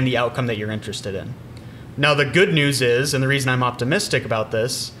and the outcome that you're interested in. Now the good news is, and the reason I'm optimistic about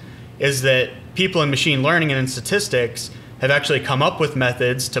this, is that people in machine learning and in statistics have actually come up with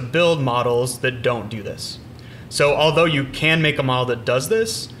methods to build models that don't do this. So although you can make a model that does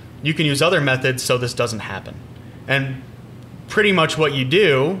this, you can use other methods so this doesn't happen. And pretty much what you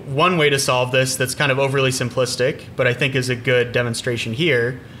do, one way to solve this that's kind of overly simplistic, but I think is a good demonstration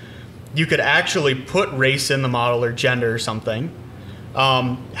here, you could actually put race in the model or gender or something,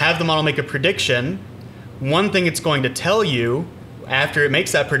 have the model make a prediction. One thing it's going to tell you after it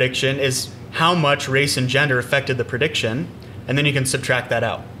makes that prediction is how much race and gender affected the prediction, and then you can subtract that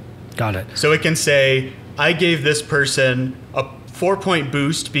out. Got it. So it can say, I gave this person a 4-point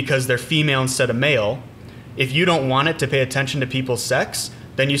boost because they're female instead of male. If you don't want it to pay attention to people's sex,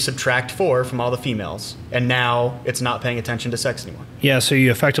 then you subtract 4 from all the females, and now it's not paying attention to sex anymore. Yeah, so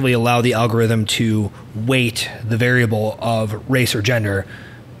you effectively allow the algorithm to weight the variable of race or gender,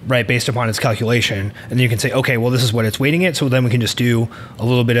 right, based upon its calculation, and then you can say, okay, well, this is what it's weighting it, so then we can just do a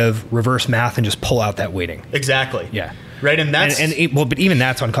little bit of reverse math and just pull out that weighting. Exactly. Yeah. Right, and that's but even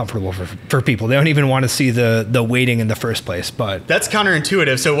that's uncomfortable for people. They don't even want to see the weighting in the first place. But that's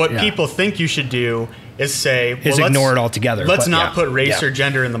counterintuitive. So what people think you should do is say, well, ignore it altogether. Let's not put race or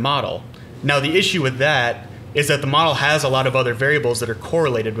gender in the model. Now the issue with that is that the model has a lot of other variables that are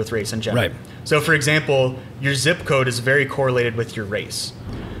correlated with race and gender. Right. So for example, your zip code is very correlated with your race.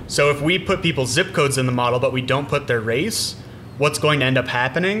 So if we put people's zip codes in the model but we don't put their race, what's going to end up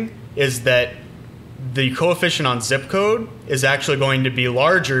happening is that the coefficient on zip code is actually going to be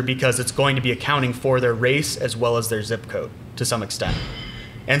larger because it's going to be accounting for their race as well as their zip code to some extent.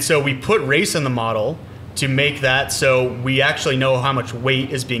 And so we put race in the model to make that so we actually know how much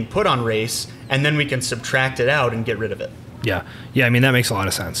weight is being put on race, and then we can subtract it out and get rid of it. Yeah. I mean, that makes a lot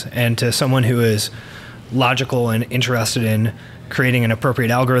of sense. And to someone who is logical and interested in creating an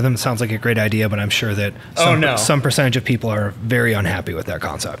appropriate algorithm. It sounds like a great idea, but I'm sure that some percentage of people are very unhappy with that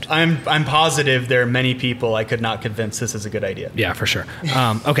concept. I'm positive there are many people I could not convince this is a good idea. Yeah, for sure.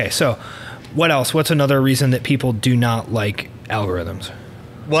 Okay, so what else? What's another reason that people do not like algorithms?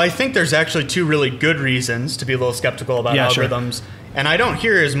 Well, I think there's actually two really good reasons to be a little skeptical about algorithms. Sure. And I don't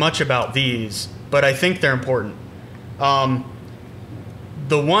hear as much about these, but I think they're important. The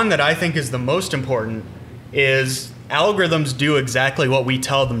one that I think is the most important is algorithms do exactly what we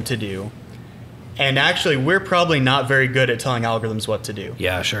tell them to do. And actually, we're probably not very good at telling algorithms what to do.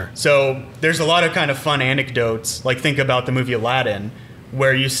 Yeah, sure. So there's a lot of kind of fun anecdotes, like think about the movie Aladdin,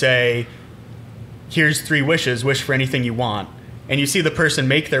 where you say, here's 3 wishes, wish for anything you want. And you see the person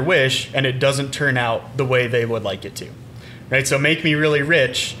make their wish, and it doesn't turn out the way they would like it to. Right? So make me really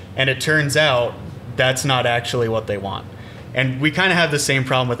rich, and it turns out that's not actually what they want. And we kind of have the same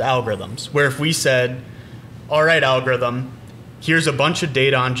problem with algorithms, where if we said, all right, algorithm, here's a bunch of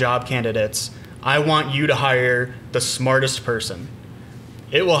data on job candidates. I want you to hire the smartest person.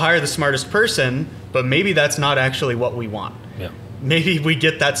 It will hire the smartest person, but maybe that's not actually what we want. Yeah. Maybe we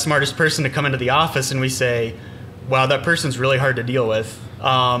get that smartest person to come into the office and we say, wow, that person's really hard to deal with.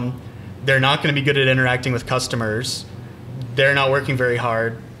 They're not going to be good at interacting with customers. They're not working very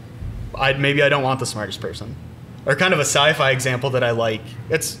hard. Maybe I don't want the smartest person. Or kind of a sci-fi example that I like.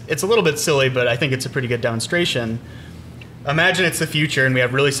 It's a little bit silly, but I think it's a pretty good demonstration. Imagine it's the future and we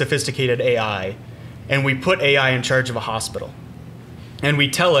have really sophisticated AI, and we put AI in charge of a hospital. And we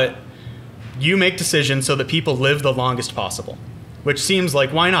tell it, you make decisions so that people live the longest possible. Which seems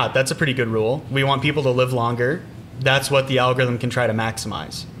like, why not? That's a pretty good rule. We want people to live longer. That's what the algorithm can try to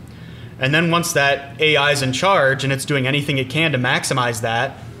maximize. And then once that AI is in charge and it's doing anything it can to maximize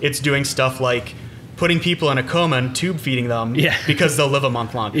that, it's doing stuff like putting people in a coma and tube feeding them because they'll live a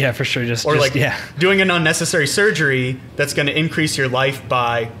month longer. Yeah, for sure. Doing an unnecessary surgery that's going to increase your life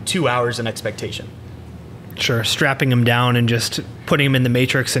by 2 hours in expectation. Sure, strapping them down and just putting them in the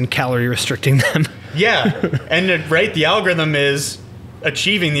matrix and calorie restricting them. Yeah, and the algorithm is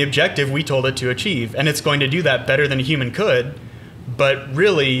achieving the objective we told it to achieve, and it's going to do that better than a human could, but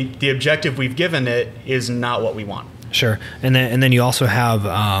really the objective we've given it is not what we want. Sure, and then you also have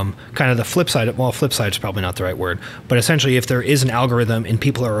kind of the flip side. Well, flip side is probably not the right word, but essentially, if there is an algorithm and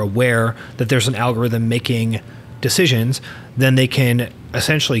people are aware that there's an algorithm making decisions, then they can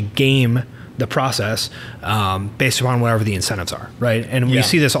essentially game the process based upon whatever the incentives are, right? And we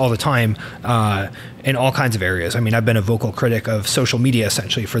see this all the time in all kinds of areas. I mean, I've been a vocal critic of social media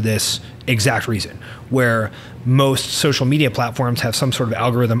essentially for this exact reason, where most social media platforms have some sort of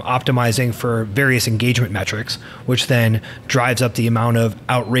algorithm optimizing for various engagement metrics, which then drives up the amount of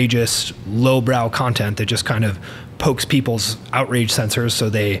outrageous, lowbrow content that just kind of pokes people's outrage sensors so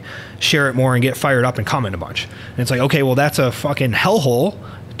they share it more and get fired up and comment a bunch. And it's like, okay, well, that's a fucking hellhole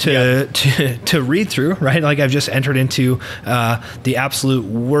to read through, right? Like I've just entered into the absolute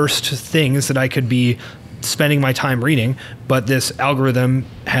worst things that I could be spending my time reading, but this algorithm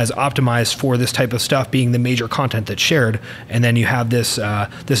has optimized for this type of stuff being the major content that's shared, and then you have this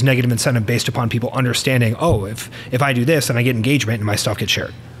this negative incentive based upon people understanding, oh, if I do this, then I get engagement and my stuff gets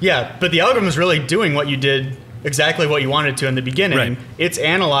shared. Yeah, but the algorithm is really doing what you did, exactly what you wanted to in the beginning. Right. It's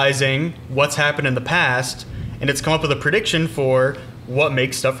analyzing what's happened in the past, and it's come up with a prediction for what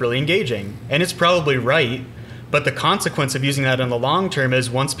makes stuff really engaging. And it's probably right, but the consequence of using that in the long term is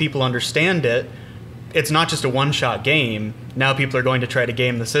once people understand it, it's not just a one-shot game. Now people are going to try to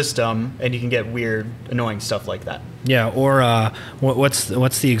game the system, and you can get weird, annoying stuff like that. Yeah, or what's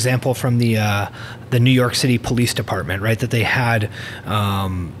the example from the New York City Police Department, right? That they had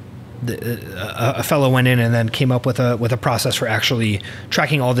a fellow went in and then came up with a process for actually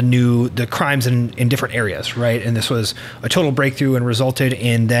tracking all the crimes in different areas, right? And this was a total breakthrough and resulted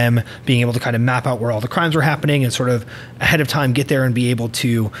in them being able to kind of map out where all the crimes were happening and sort of ahead of time get there and be able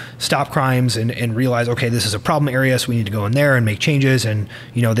to stop crimes and realize, okay, this is a problem area, so we need to go in there and make changes. And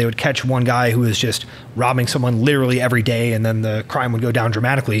they would catch one guy who was just robbing someone literally every day, and then the crime would go down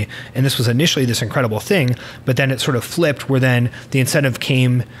dramatically. And this was initially this incredible thing, but then it sort of flipped where then the incentive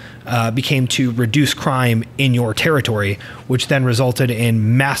became to reduce crime in your territory, which then resulted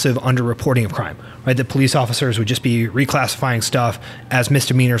in massive underreporting of crime, right? The police officers would just be reclassifying stuff as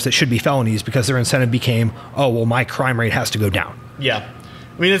misdemeanors that should be felonies because their incentive became, oh, well, my crime rate has to go down. Yeah.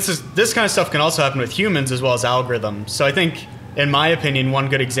 I mean, this kind of stuff can also happen with humans as well as algorithms. So I think, in my opinion, one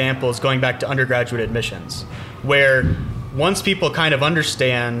good example is going back to undergraduate admissions, where once people kind of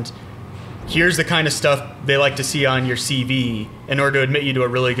understand here's the kind of stuff they like to see on your CV in order to admit you to a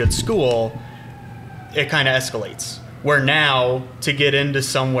really good school, it kind of escalates. where now to get into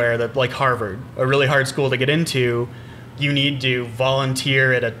somewhere that like Harvard, a really hard school to get into, you need to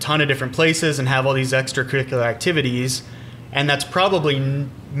volunteer at a ton of different places and have all these extracurricular activities. And that's probably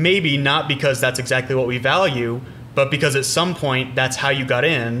maybe not because that's exactly what we value, but because at some point that's how you got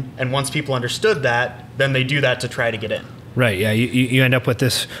in. And once people understood that, then they do that to try to get in. Right, yeah. You end up with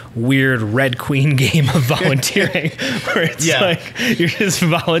this weird Red Queen game of volunteering where it's like you're just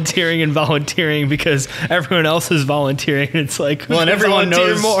volunteering and volunteering because everyone else is volunteering. And it's like, well, and everyone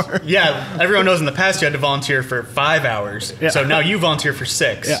knows more. Yeah, everyone knows in the past you had to volunteer for 5 hours. Yeah. So now you volunteer for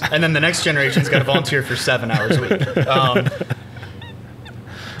 6. Yeah. And then the next generation's got to volunteer for 7 hours a week.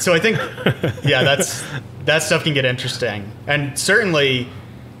 So I think, that stuff can get interesting. And certainly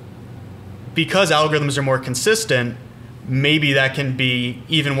because algorithms are more consistent, maybe that can be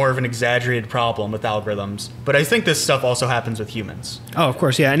even more of an exaggerated problem with algorithms. But I think this stuff also happens with humans. Oh, of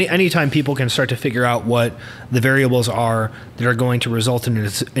course, yeah. Anytime people can start to figure out what the variables are that are going to result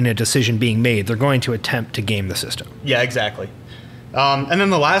in a decision being made, they're going to attempt to game the system. Yeah, exactly. And then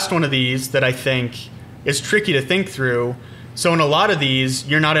the last one of these that I think is tricky to think through. So in a lot of these,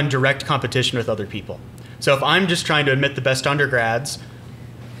 you're not in direct competition with other people. So if I'm just trying to admit the best undergrads,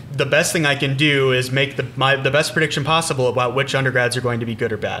 the best thing I can do is make the best prediction possible about which undergrads are going to be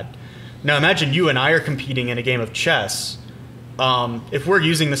good or bad. Now imagine you and I are competing in a game of chess. If we're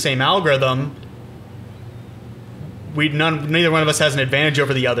using the same algorithm, neither one of us has an advantage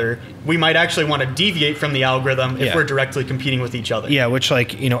over the other. We might actually want to deviate from the algorithm if we're directly competing with each other. Yeah, which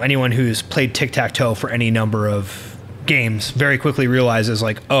anyone who's played tic-tac-toe for any number of games very quickly realizes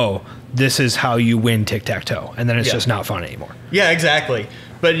oh, this is how you win tic-tac-toe. And then it's just not fun anymore. Yeah, exactly.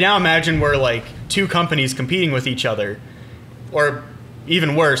 But now imagine we're 2 companies competing with each other, or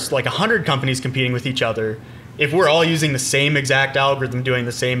even worse, 100 companies competing with each other. If we're all using the same exact algorithm doing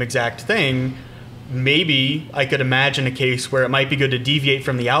the same exact thing, maybe I could imagine a case where it might be good to deviate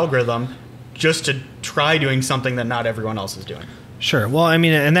from the algorithm just to try doing something that not everyone else is doing. Sure. Well, I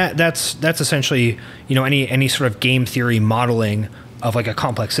mean, and that's essentially, any sort of game theory modeling of a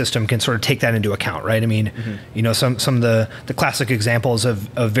complex system can sort of take that into account, right? I mean, some of the classic examples of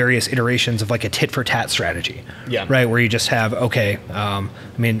various iterations of a tit for tat strategy, right? Where you just have, I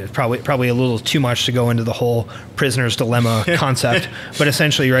mean, probably a little too much to go into the whole prisoner's dilemma concept, but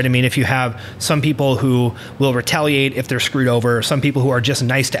essentially, right? I mean, if you have some people who will retaliate if they're screwed over, some people who are just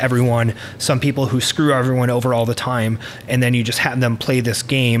nice to everyone, some people who screw everyone over all the time, and then you just have them play this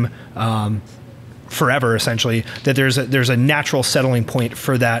game, forever, essentially, that there's a natural settling point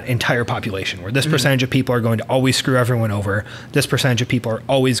for that entire population where this percentage of people are going to always screw everyone over. This percentage of people are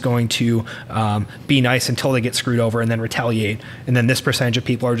always going to be nice until they get screwed over and then retaliate. And then this percentage of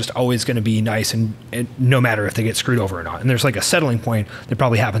people are just always going to be nice and no matter if they get screwed over or not. And there's a settling point that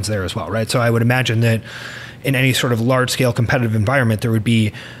probably happens there as well, right? So I would imagine that in any sort of large scale competitive environment, there would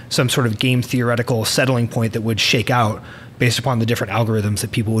be some sort of game theoretical settling point that would shake out based upon the different algorithms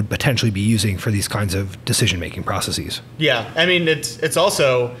that people would potentially be using for these kinds of decision-making processes. Yeah, I mean, it's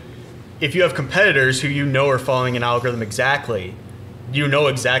also, if you have competitors who are following an algorithm exactly, you know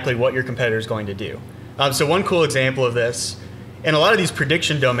exactly what your competitor is going to do. So one cool example of this, in a lot of these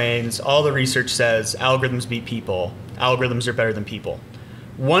prediction domains, all the research says algorithms beat people. Algorithms are better than people.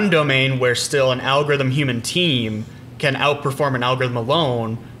 One domain where still an algorithm-human team can outperform an algorithm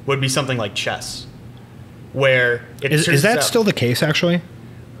alone would be something like chess. Where is that still the case, actually?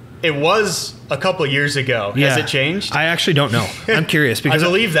 It was a couple of years ago. Has it changed? I actually don't know. I'm curious because I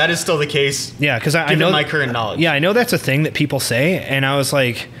believe that is still the case. Yeah, because I know my current knowledge. Yeah, I know that's a thing that people say, and I was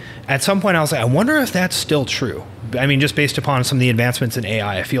at some point I was I wonder if that's still true. I mean, just based upon some of the advancements in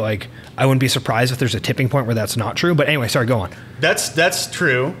AI, I feel like I wouldn't be surprised if there's a tipping point where that's not true. But anyway, sorry, go on. That's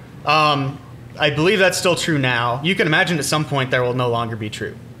true. I believe that's still true now. You can imagine at some point that will no longer be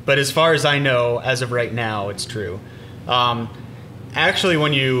true. But as far as I know, as of right now, it's true. Actually,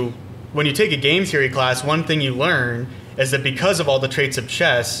 when you take a game theory class, one thing you learn is that because of all the traits of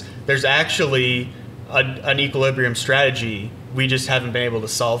chess, there's actually an equilibrium strategy. We just haven't been able to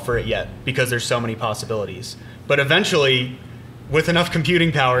solve for it yet because there's so many possibilities. But eventually, with enough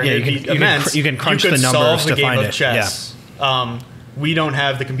computing power, you can crunch the numbers to find it. Chess. Yeah. We don't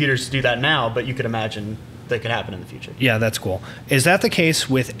have the computers to do that now, but you could imagine that could happen in the future. Yeah, that's cool. Is that the case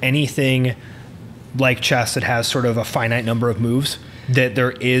with anything like chess that has sort of a finite number of moves, that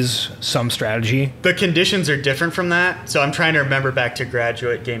there is some strategy? The conditions are different from that. So I'm trying to remember back to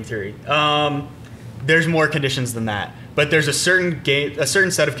graduate game theory. There's more conditions than that. But there's a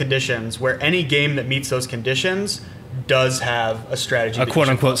certain set of conditions where any game that meets those conditions does have a strategy. A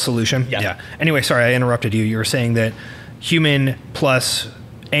quote-unquote solution? Yeah. Anyway, sorry, I interrupted you. You were saying that human plus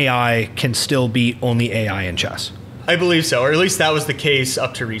AI can still beat only AI in chess. I believe so, or at least that was the case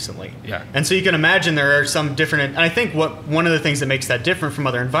up to recently. Yeah. And so you can imagine there are some different, and I think one of the things that makes that different from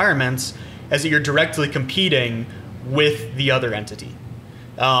other environments is that you're directly competing with the other entity.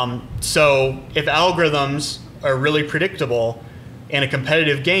 So if algorithms are really predictable in a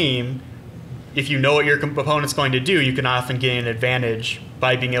competitive game, if you know what your opponent's going to do, you can often gain an advantage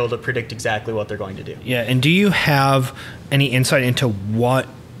by being able to predict exactly what they're going to do. Yeah, and do you have any insight into what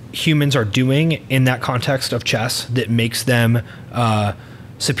humans are doing in that context of chess that makes them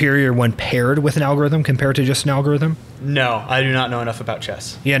superior when paired with an algorithm compared to just an algorithm? No, I do not know enough about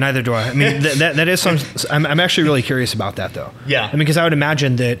chess. Yeah, neither do I. I mean, that is some. I'm actually really curious about that, though. Yeah. I mean, because I would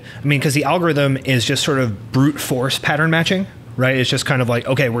imagine that. I mean, because the algorithm is just sort of brute force pattern matching, right? It's just kind of like,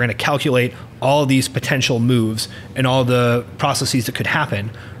 okay, we're going to calculate all of these potential moves and all the processes that could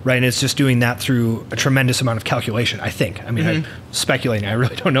happen, right? And it's just doing that through a tremendous amount of calculation, I think. I mean, I'm speculating. I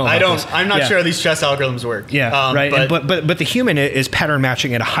really don't know. I'm not sure how these chess algorithms work. Yeah, right. But the human is pattern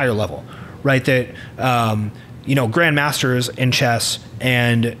matching at a higher level, right? That grandmasters in chess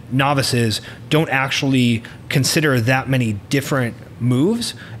and novices don't actually consider that many different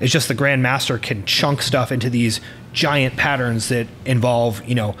moves. It's just the grandmaster can chunk stuff into these giant patterns that involve,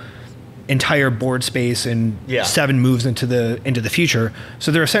 entire board space and 7 moves into the future.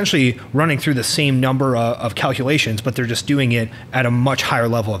 So they're essentially running through the same number of calculations, but they're just doing it at a much higher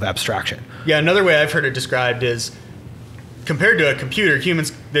level of abstraction. Yeah, another way I've heard it described is, compared to a computer,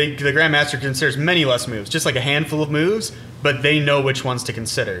 humans, the grandmaster considers many less moves, just like a handful of moves, but they know which ones to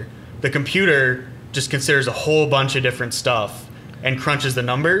consider. The computer just considers a whole bunch of different stuff and crunches the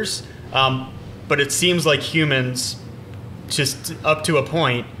numbers. But it seems like humans, just up to a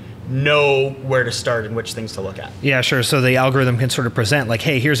point, know where to start and which things to look at. Yeah, sure. So the algorithm can sort of present like,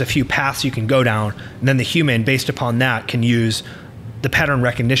 hey, here's a few paths you can go down. And then the human, based upon that, can use the pattern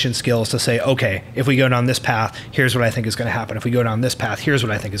recognition skills to say, okay, if we go down this path, here's what I think is going to happen. If we go down this path, here's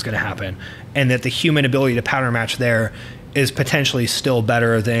what I think is going to happen. And that the human ability to pattern match there is potentially still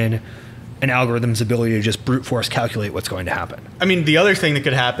better than an algorithm's ability to just brute force calculate what's going to happen. I mean, the other thing that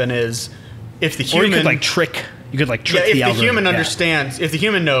could happen is if the human... Or you could trick the algorithm. If the human understands, if the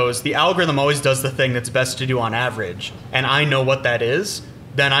human knows the algorithm always does the thing that's best to do on average, and I know what that is,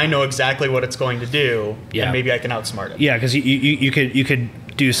 then I know exactly what it's going to do, and maybe I can outsmart it. Yeah, because you could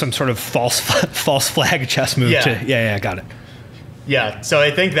do some sort of false flag chess move. Got it. Yeah, so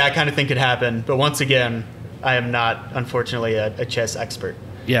I think that kind of thing could happen, but once again, I am not, unfortunately, a chess expert.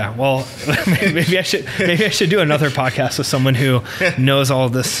 Yeah, well, maybe I should do another podcast with someone who knows all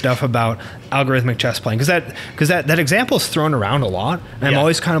this stuff about algorithmic chess playing, because that example is thrown around a lot, and I'm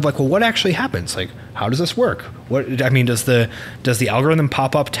always kind of like, well, what actually happens? Like, how does this work? What I mean, does the algorithm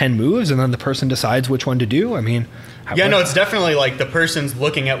pop up 10 moves and then the person decides which one to do? I mean, it's definitely like the person's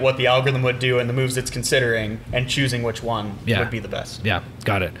looking at what the algorithm would do and the moves it's considering and choosing which one would be the best. Yeah,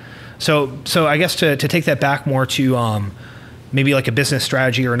 got it. So I guess to take that back more to maybe like a business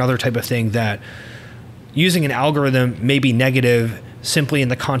strategy or another type of thing, that using an algorithm may be negative simply in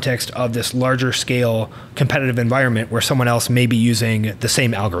the context of this larger scale competitive environment where someone else may be using the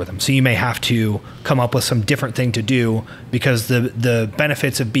same algorithm. So you may have to come up with some different thing to do because the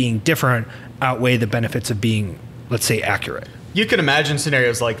benefits of being different outweigh the benefits of being, let's say, accurate. You can imagine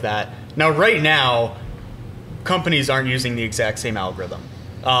scenarios like that. Now, right now, companies aren't using the exact same algorithm.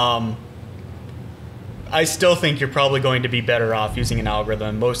 I still think you're probably going to be better off using an algorithm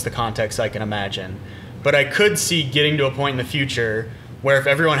in most of the contexts I can imagine. But I could see getting to a point in the future where if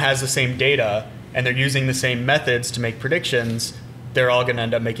everyone has the same data and they're using the same methods to make predictions, they're all going to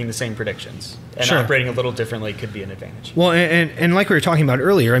end up making the same predictions. And operating a little differently could be an advantage. Well, and like we were talking about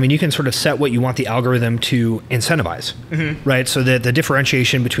earlier, I mean, you can sort of set what you want the algorithm to incentivize, right? So that the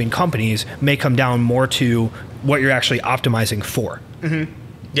differentiation between companies may come down more to what you're actually optimizing for.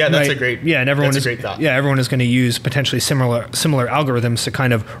 Yeah, that's a great. Yeah, and everyone is a great thought. Yeah, everyone is going to use potentially similar algorithms to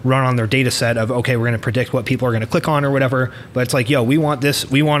kind of run on their data set of, okay, we're going to predict what people are going to click on or whatever. But it's like, we want this.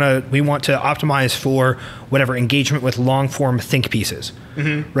 We want to optimize for whatever engagement with long form think pieces,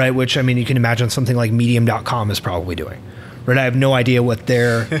 right? Which, I mean, you can imagine something like Medium.com is probably doing, right? I have no idea what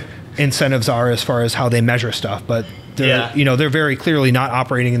their incentives are as far as how they measure stuff, but they're very clearly not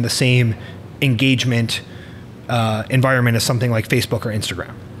operating in the same engagement environment as something like Facebook or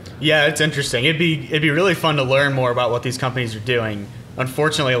Instagram. Yeah, it's interesting. It'd be really fun to learn more about what these companies are doing.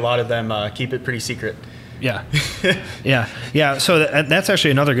 Unfortunately, a lot of them keep it pretty secret. Yeah, yeah. So that's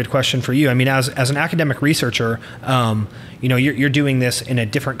actually another good question for you. I mean, as an academic researcher, you're doing this in a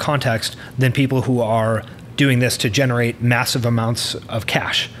different context than people who are doing this to generate massive amounts of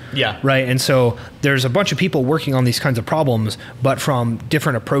cash. Yeah. Right. And so there's a bunch of people working on these kinds of problems, but from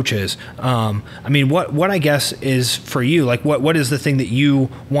different approaches. I mean, what I guess is for you, like what is the thing that you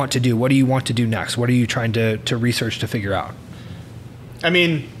want to do? What do you want to do next? What are you trying to research to figure out? I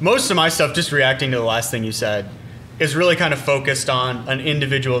mean, most of my stuff, just reacting to the last thing you said, is really kind of focused on an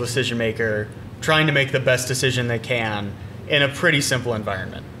individual decision maker trying to make the best decision they can in a pretty simple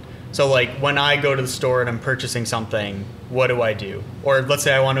environment. So like when I go to the store and I'm purchasing something, what do I do? Or let's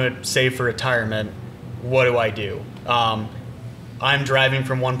say I want to save for retirement, what do I do? I'm driving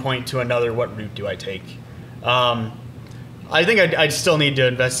from one point to another, what route do I take? I think I'd still need to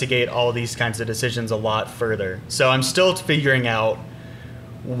investigate all these kinds of decisions a lot further. So I'm still figuring out,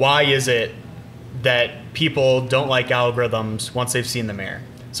 why is it that people don't like algorithms once they've seen the mirror?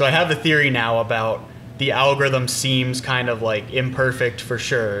 So I have the theory now about the algorithm seems kind of like imperfect for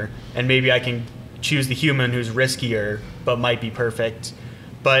sure, and maybe I can choose the human who's riskier but might be perfect.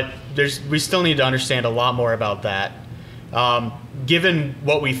 But we still need to understand a lot more about that. Given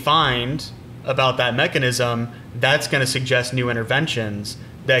what we find about that mechanism, that's going to suggest new interventions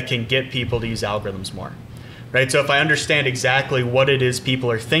that can get people to use algorithms more. Right? So if I understand exactly what it is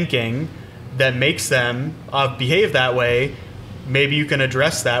people are thinking that makes them behave that way, maybe you can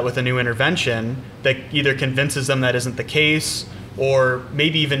address that with a new intervention that either convinces them that isn't the case, or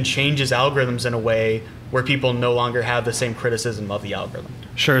maybe even changes algorithms in a way where people no longer have the same criticism of the algorithm.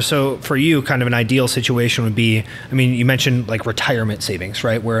 Sure. So for you, kind of an ideal situation would be, I mean, you mentioned like retirement savings,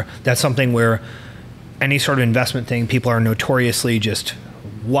 right? Where that's something where any sort of investment thing, people are notoriously just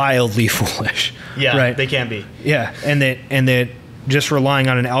wildly foolish. Yeah, right? They can be. Yeah, and that just relying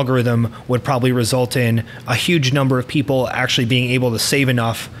on an algorithm would probably result in a huge number of people actually being able to save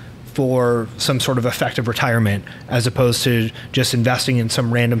enough for some sort of effective retirement, as opposed to just investing in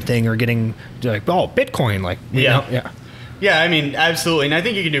some random thing or getting like, oh, Bitcoin, like, you know? Yeah. Yeah, I mean, absolutely. And I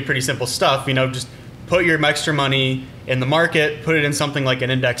think you can do pretty simple stuff, just put your extra money in the market, put it in something like an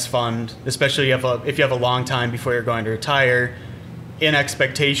index fund, especially if you have a long time before you're going to retire, in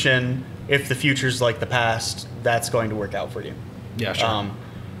expectation, if the future's like the past, that's going to work out for you. Yeah, sure.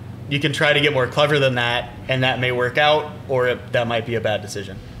 You can try to get more clever than that, and that may work out, or that might be a bad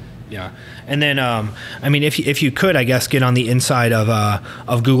decision. Yeah, and then I mean, if you could, I guess, get on the inside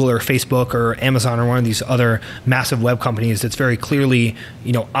of Google or Facebook or Amazon or one of these other massive web companies that's very clearly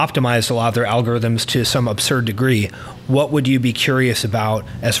optimized a lot of their algorithms to some absurd degree, what would you be curious about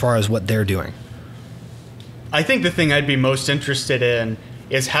as far as what they're doing? I think the thing I'd be most interested in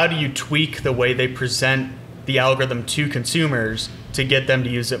is how do you tweak the way they present the algorithm to consumers to get them to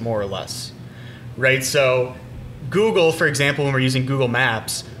use it more or less, right? So Google, for example, when we're using Google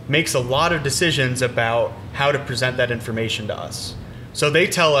Maps, makes a lot of decisions about how to present that information to us. So they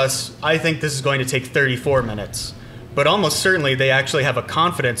tell us, I think this is going to take 34 minutes, but almost certainly they actually have a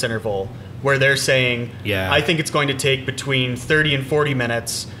confidence interval where they're saying, I think it's going to take between 30 and 40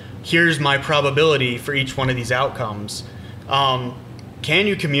 minutes. Here's my probability for each one of these outcomes. Can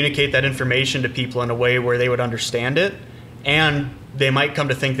you communicate that information to people in a way where they would understand it, and they might come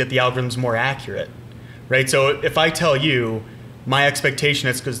to think that the algorithm's more accurate, right? So if I tell you my expectation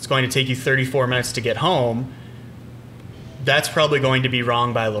is because it's going to take you 34 minutes to get home, that's probably going to be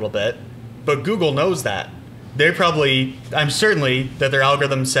wrong by a little bit, but Google knows that. I'm certainly that their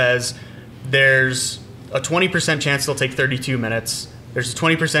algorithm says there's a 20% chance it'll take 32 minutes, there's a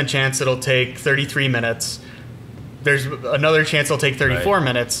 20% chance it'll take 33 minutes, there's another chance it'll take 34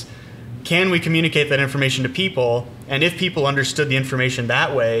 minutes. Can we communicate that information to people? And if people understood the information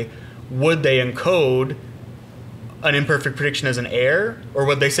that way, would they encode an imperfect prediction as an error, or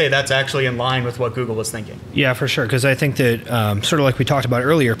would they say that's actually in line with what Google was thinking? Yeah, for sure. Because I think that sort of like we talked about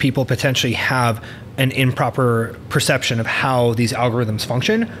earlier, people potentially have an improper perception of how these algorithms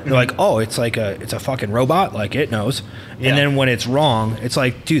function. They're like, oh, it's a fucking robot, like it knows. And then when it's wrong, it's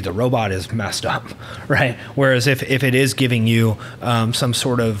like, dude, the robot is messed up, right? Whereas if it is giving you some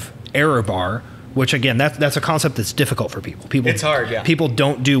sort of error bar, which again, that's a concept that's difficult for people. It's hard, yeah. People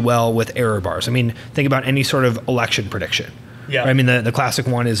don't do well with error bars. I mean, think about any sort of election prediction. Yeah. Right? I mean, the classic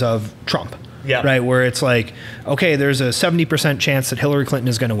one is of Trump. Yeah. Right, where it's like, okay, there's a 70% chance that Hillary Clinton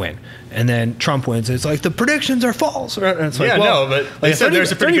is going to win, and then Trump wins. It's like the predictions are false. Right? And it's like, well, no, but they said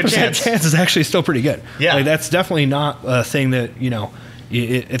there's a pretty good chance. 30% chance is actually still pretty good. Yeah, like that's definitely not a thing that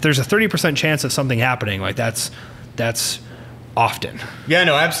if there's a 30% chance of something happening, like that's often. Yeah,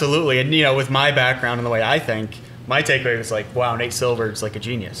 no, absolutely. And with my background and the way I think, my takeaway was like, wow, Nate Silver's like a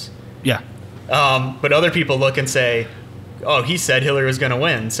genius. Yeah. But other people look and say, oh, he said Hillary was going to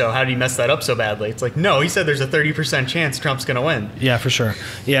win, so how did he mess that up so badly? It's like, no, he said there's a 30% chance Trump's going to win. Yeah, for sure.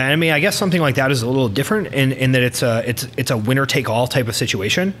 Yeah, I mean, I guess something like that is a little different in that it's a winner take all type of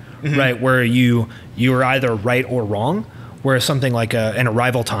situation, right? Where you are either right or wrong. Whereas something like an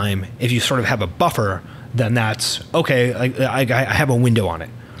arrival time, if you sort of have a buffer, then that's okay. I have a window on it,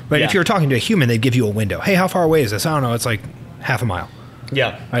 right? Yeah. If you're talking to a human, they give you a window. Hey, how far away is this? I don't know. It's like half a mile.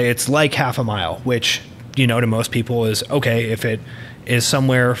 Yeah, right? It's like half a mile, which to most people is okay. If it is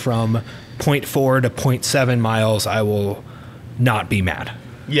somewhere from 0.4 to 0.7 miles, I will not be mad.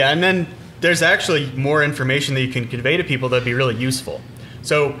 Yeah, and then there's actually more information that you can convey to people that'd be really useful.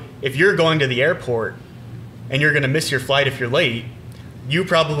 So if you're going to the airport and you're going to miss your flight if you're late, you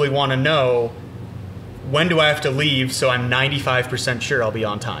probably want to know, when do I have to leave so I'm 95% sure I'll be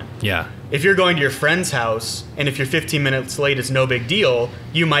on time? Yeah. If you're going to your friend's house and if you're 15 minutes late is no big deal,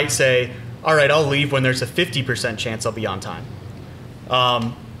 you might say, all right, I'll leave when there's a 50% chance I'll be on time.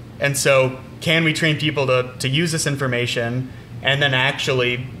 And so can we train people to use this information and then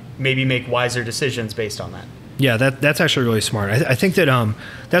actually maybe make wiser decisions based on that? Yeah, that's actually really smart. I think that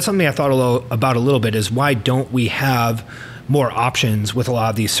that's something I thought about a little bit, is why don't we have more options with a lot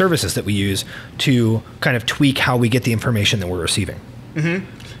of these services that we use to kind of tweak how we get the information that we're receiving? Mm-hmm.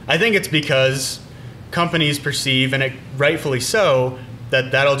 I think it's because companies perceive, and rightfully so,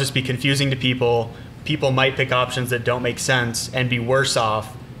 that'll just be confusing to people. People might pick options that don't make sense and be worse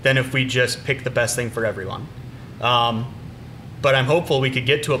off than if we just pick the best thing for everyone. But I'm hopeful we could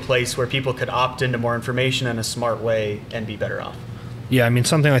get to a place where people could opt into more information in a smart way and be better off. Yeah, I mean,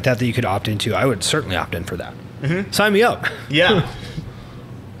 something like that you could opt into, I would certainly opt in for that. Mm-hmm. Sign me up. Yeah.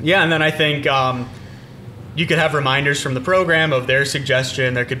 Yeah, and then I think you could have reminders from the program of their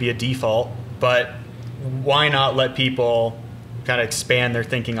suggestion. There could be a default, but why not let people kind of expand their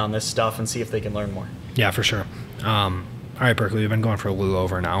thinking on this stuff and see if they can learn more? Yeah, for sure. All right, Berkeley, we've been going for a little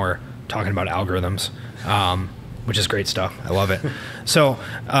over an hour talking about algorithms. Which is great stuff. I love it. So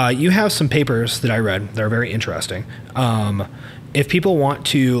you have some papers that I read that are very interesting. If people want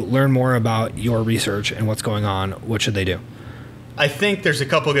to learn more about your research and what's going on, what should they do? I think there's a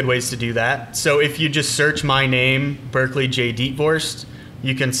couple good ways to do that. So if you just search my name, Berkeley J. Dietvorst,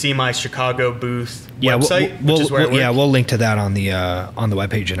 you can see my Chicago booth website, which is where I work. Yeah, we'll link to that on the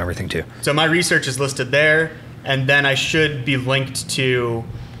webpage and everything too. So my research is listed there, and then I should be linked to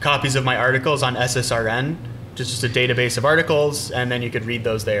copies of my articles on SSRN, just a database of articles, and then you could read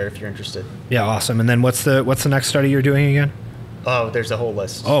those there if you're interested. Yeah, awesome. And then what's the next study you're doing again? Oh, there's a whole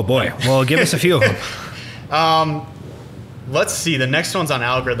list. Oh boy. Well, give us a few of them. Let's see. The next one's on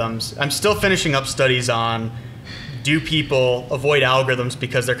algorithms. I'm still finishing up studies on, do people avoid algorithms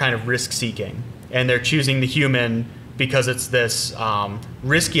because they're kind of risk-seeking and they're choosing the human because it's this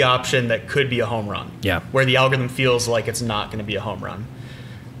risky option that could be a home run. Yeah. Where the algorithm feels like it's not going to be a home run.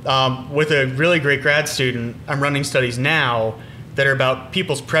 With a really great grad student, I'm running studies now that are about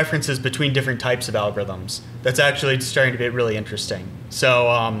people's preferences between different types of algorithms. That's actually starting to get really interesting.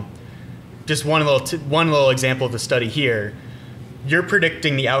 So just one little example of the study here. You're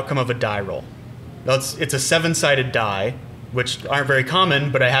predicting the outcome of a die roll. It's a 7-sided die, which aren't very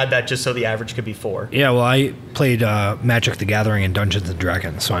common, but I had that just so the average could be 4. Yeah, well, I played Magic the Gathering and Dungeons and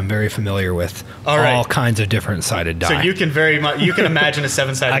Dragons, so I'm very familiar with all kinds of different sided die. So you can imagine a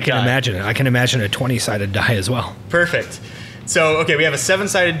 7-sided die. I can imagine it. I can imagine a 20-sided die as well. Perfect. So, okay, we have a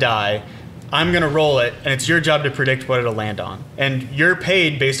 7-sided die. I'm going to roll it, and it's your job to predict what it'll land on. And you're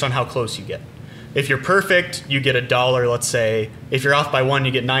paid based on how close you get. If you're perfect, you get $1, let's say. If you're off by 1,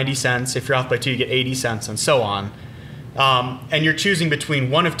 you get 90 cents. If you're off by 2, you get 80 cents, and so on. And you're choosing between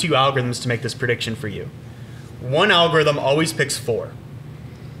one of 2 algorithms to make this prediction for you. One algorithm always picks 4.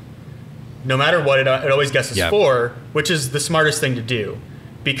 No matter what, it always guesses 4, which is the smartest thing to do.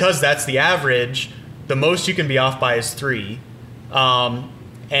 Because that's the average, the most you can be off by is 3.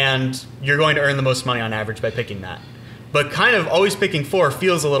 And you're going to earn the most money on average by picking that. But kind of always picking 4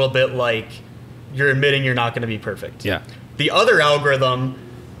 feels a little bit like you're admitting you're not going to be perfect. Yeah. The other algorithm,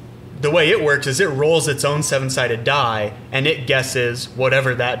 the way it works is it rolls its own 7-sided die, and it guesses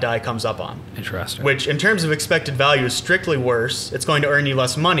whatever that die comes up on. Interesting. Which, in terms of expected value, is strictly worse. It's going to earn you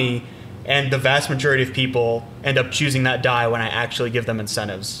less money, and the vast majority of people end up choosing that die when I actually give them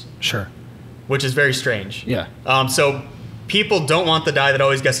incentives. Sure. Which is very strange. Yeah. So people don't want the die that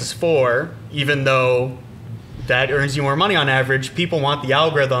always guesses 4, even though that earns you more money on average. People want the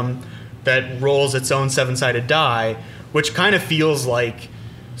algorithm that rolls its own 7-sided die, which kind of feels like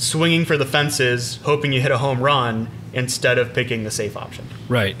swinging for the fences, hoping you hit a home run, instead of picking the safe option.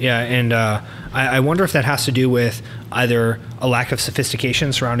 Right. Yeah. And I wonder if that has to do with either a lack of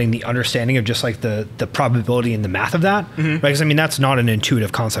sophistication surrounding the understanding of just like the probability and the math of that. Mm-hmm. Right? Because I mean, that's not an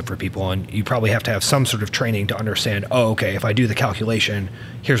intuitive concept for people. And you probably have to have some sort of training to understand, oh, okay, if I do the calculation,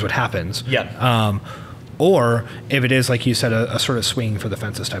 here's what happens. Yeah. Or if it is, like you said, a sort of swinging for the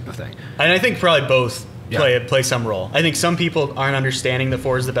fences type of thing. And I think probably both play some role. I think some people aren't understanding the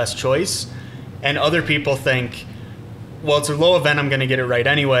 4 is the best choice. And other people think, well, it's a low event, I'm going to get it right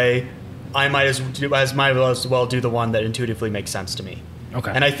anyway. I might as well do the one that intuitively makes sense to me.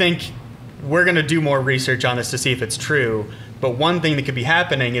 Okay. And I think we're going to do more research on this to see if it's true. But one thing that could be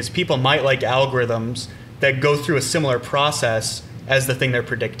happening is people might like algorithms that go through a similar process as the thing they're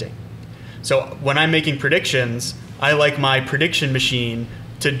predicting. So when I'm making predictions, I like my prediction machine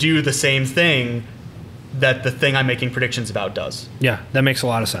to do the same thing that the thing I'm making predictions about does. Yeah, that makes a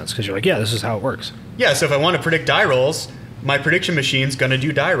lot of sense because you're like, yeah, this is how it works. Yeah, so if I want to predict die rolls, my prediction machine's going to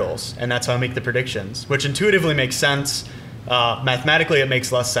do die rolls, and that's how I make the predictions, which intuitively makes sense. Mathematically, it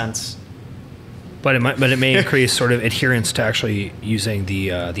makes less sense. But it may increase sort of adherence to actually using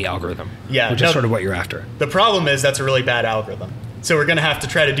the algorithm, which is sort of what you're after. The problem is that's a really bad algorithm. So we're going to have to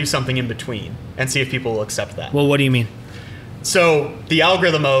try to do something in between and see if people will accept that. Well, what do you mean? So the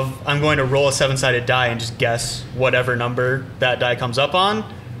algorithm of I'm going to roll a 7-sided die and just guess whatever number that die comes up on,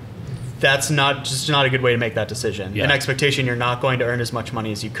 that's not a good way to make that decision. Yeah. An expectation you're not going to earn as much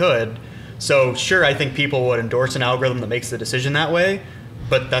money as you could. So sure, I think people would endorse an algorithm that makes the decision that way,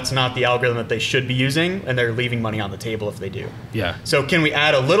 but that's not the algorithm that they should be using, and they're leaving money on the table if they do. Yeah. So can we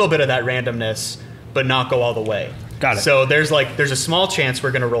add a little bit of that randomness, but not go all the way? Got it. So there's a small chance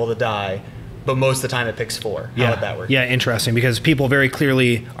we're going to roll the die, but most of the time it picks 4. How would that work? Yeah, interesting, because people very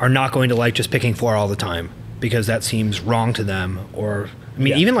clearly are not going to like just picking 4 all the time because that seems wrong to them. Or, I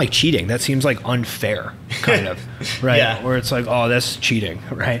mean, even like cheating, that seems like unfair, kind of, right? Yeah. Where it's like, oh, that's cheating,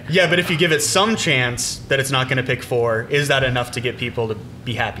 right? Yeah, but if you give it some chance that it's not going to pick 4, is that enough to get people to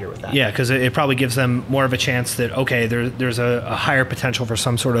be happier with that? Yeah, because it probably gives them more of a chance that, okay, there's a higher potential for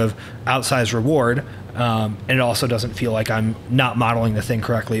some sort of outsized reward, and it also doesn't feel like I'm not modeling the thing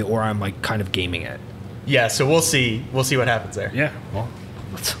correctly or I'm like kind of gaming it. Yeah, so we'll see what happens there. Yeah, well,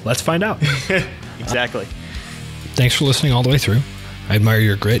 let's find out. Exactly. Thanks for listening all the way through. I admire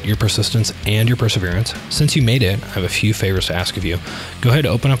your grit, your persistence, and your perseverance. Since you made it, I have a few favors to ask of you. Go ahead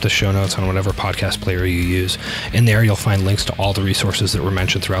and open up the show notes on whatever podcast player you use. In there, you'll find links to all the resources that were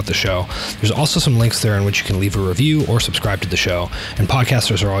mentioned throughout the show. There's also some links there in which you can leave a review or subscribe to the show. And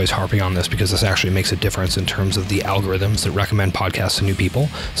podcasters are always harping on this because this actually makes a difference in terms of the algorithms that recommend podcasts to new people.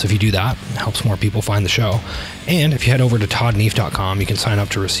 So if you do that, it helps more people find the show. And if you head over to toddneef.com, you can sign up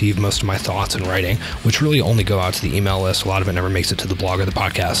to receive most of my thoughts and writing, which really only go out to the email list. A lot of it never makes it to the blog or the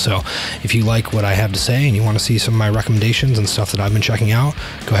podcast. So if you like what I have to say and you want to see some of my recommendations and stuff that I've been checking out,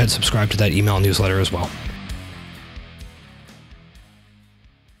 go ahead and subscribe to that email newsletter as well.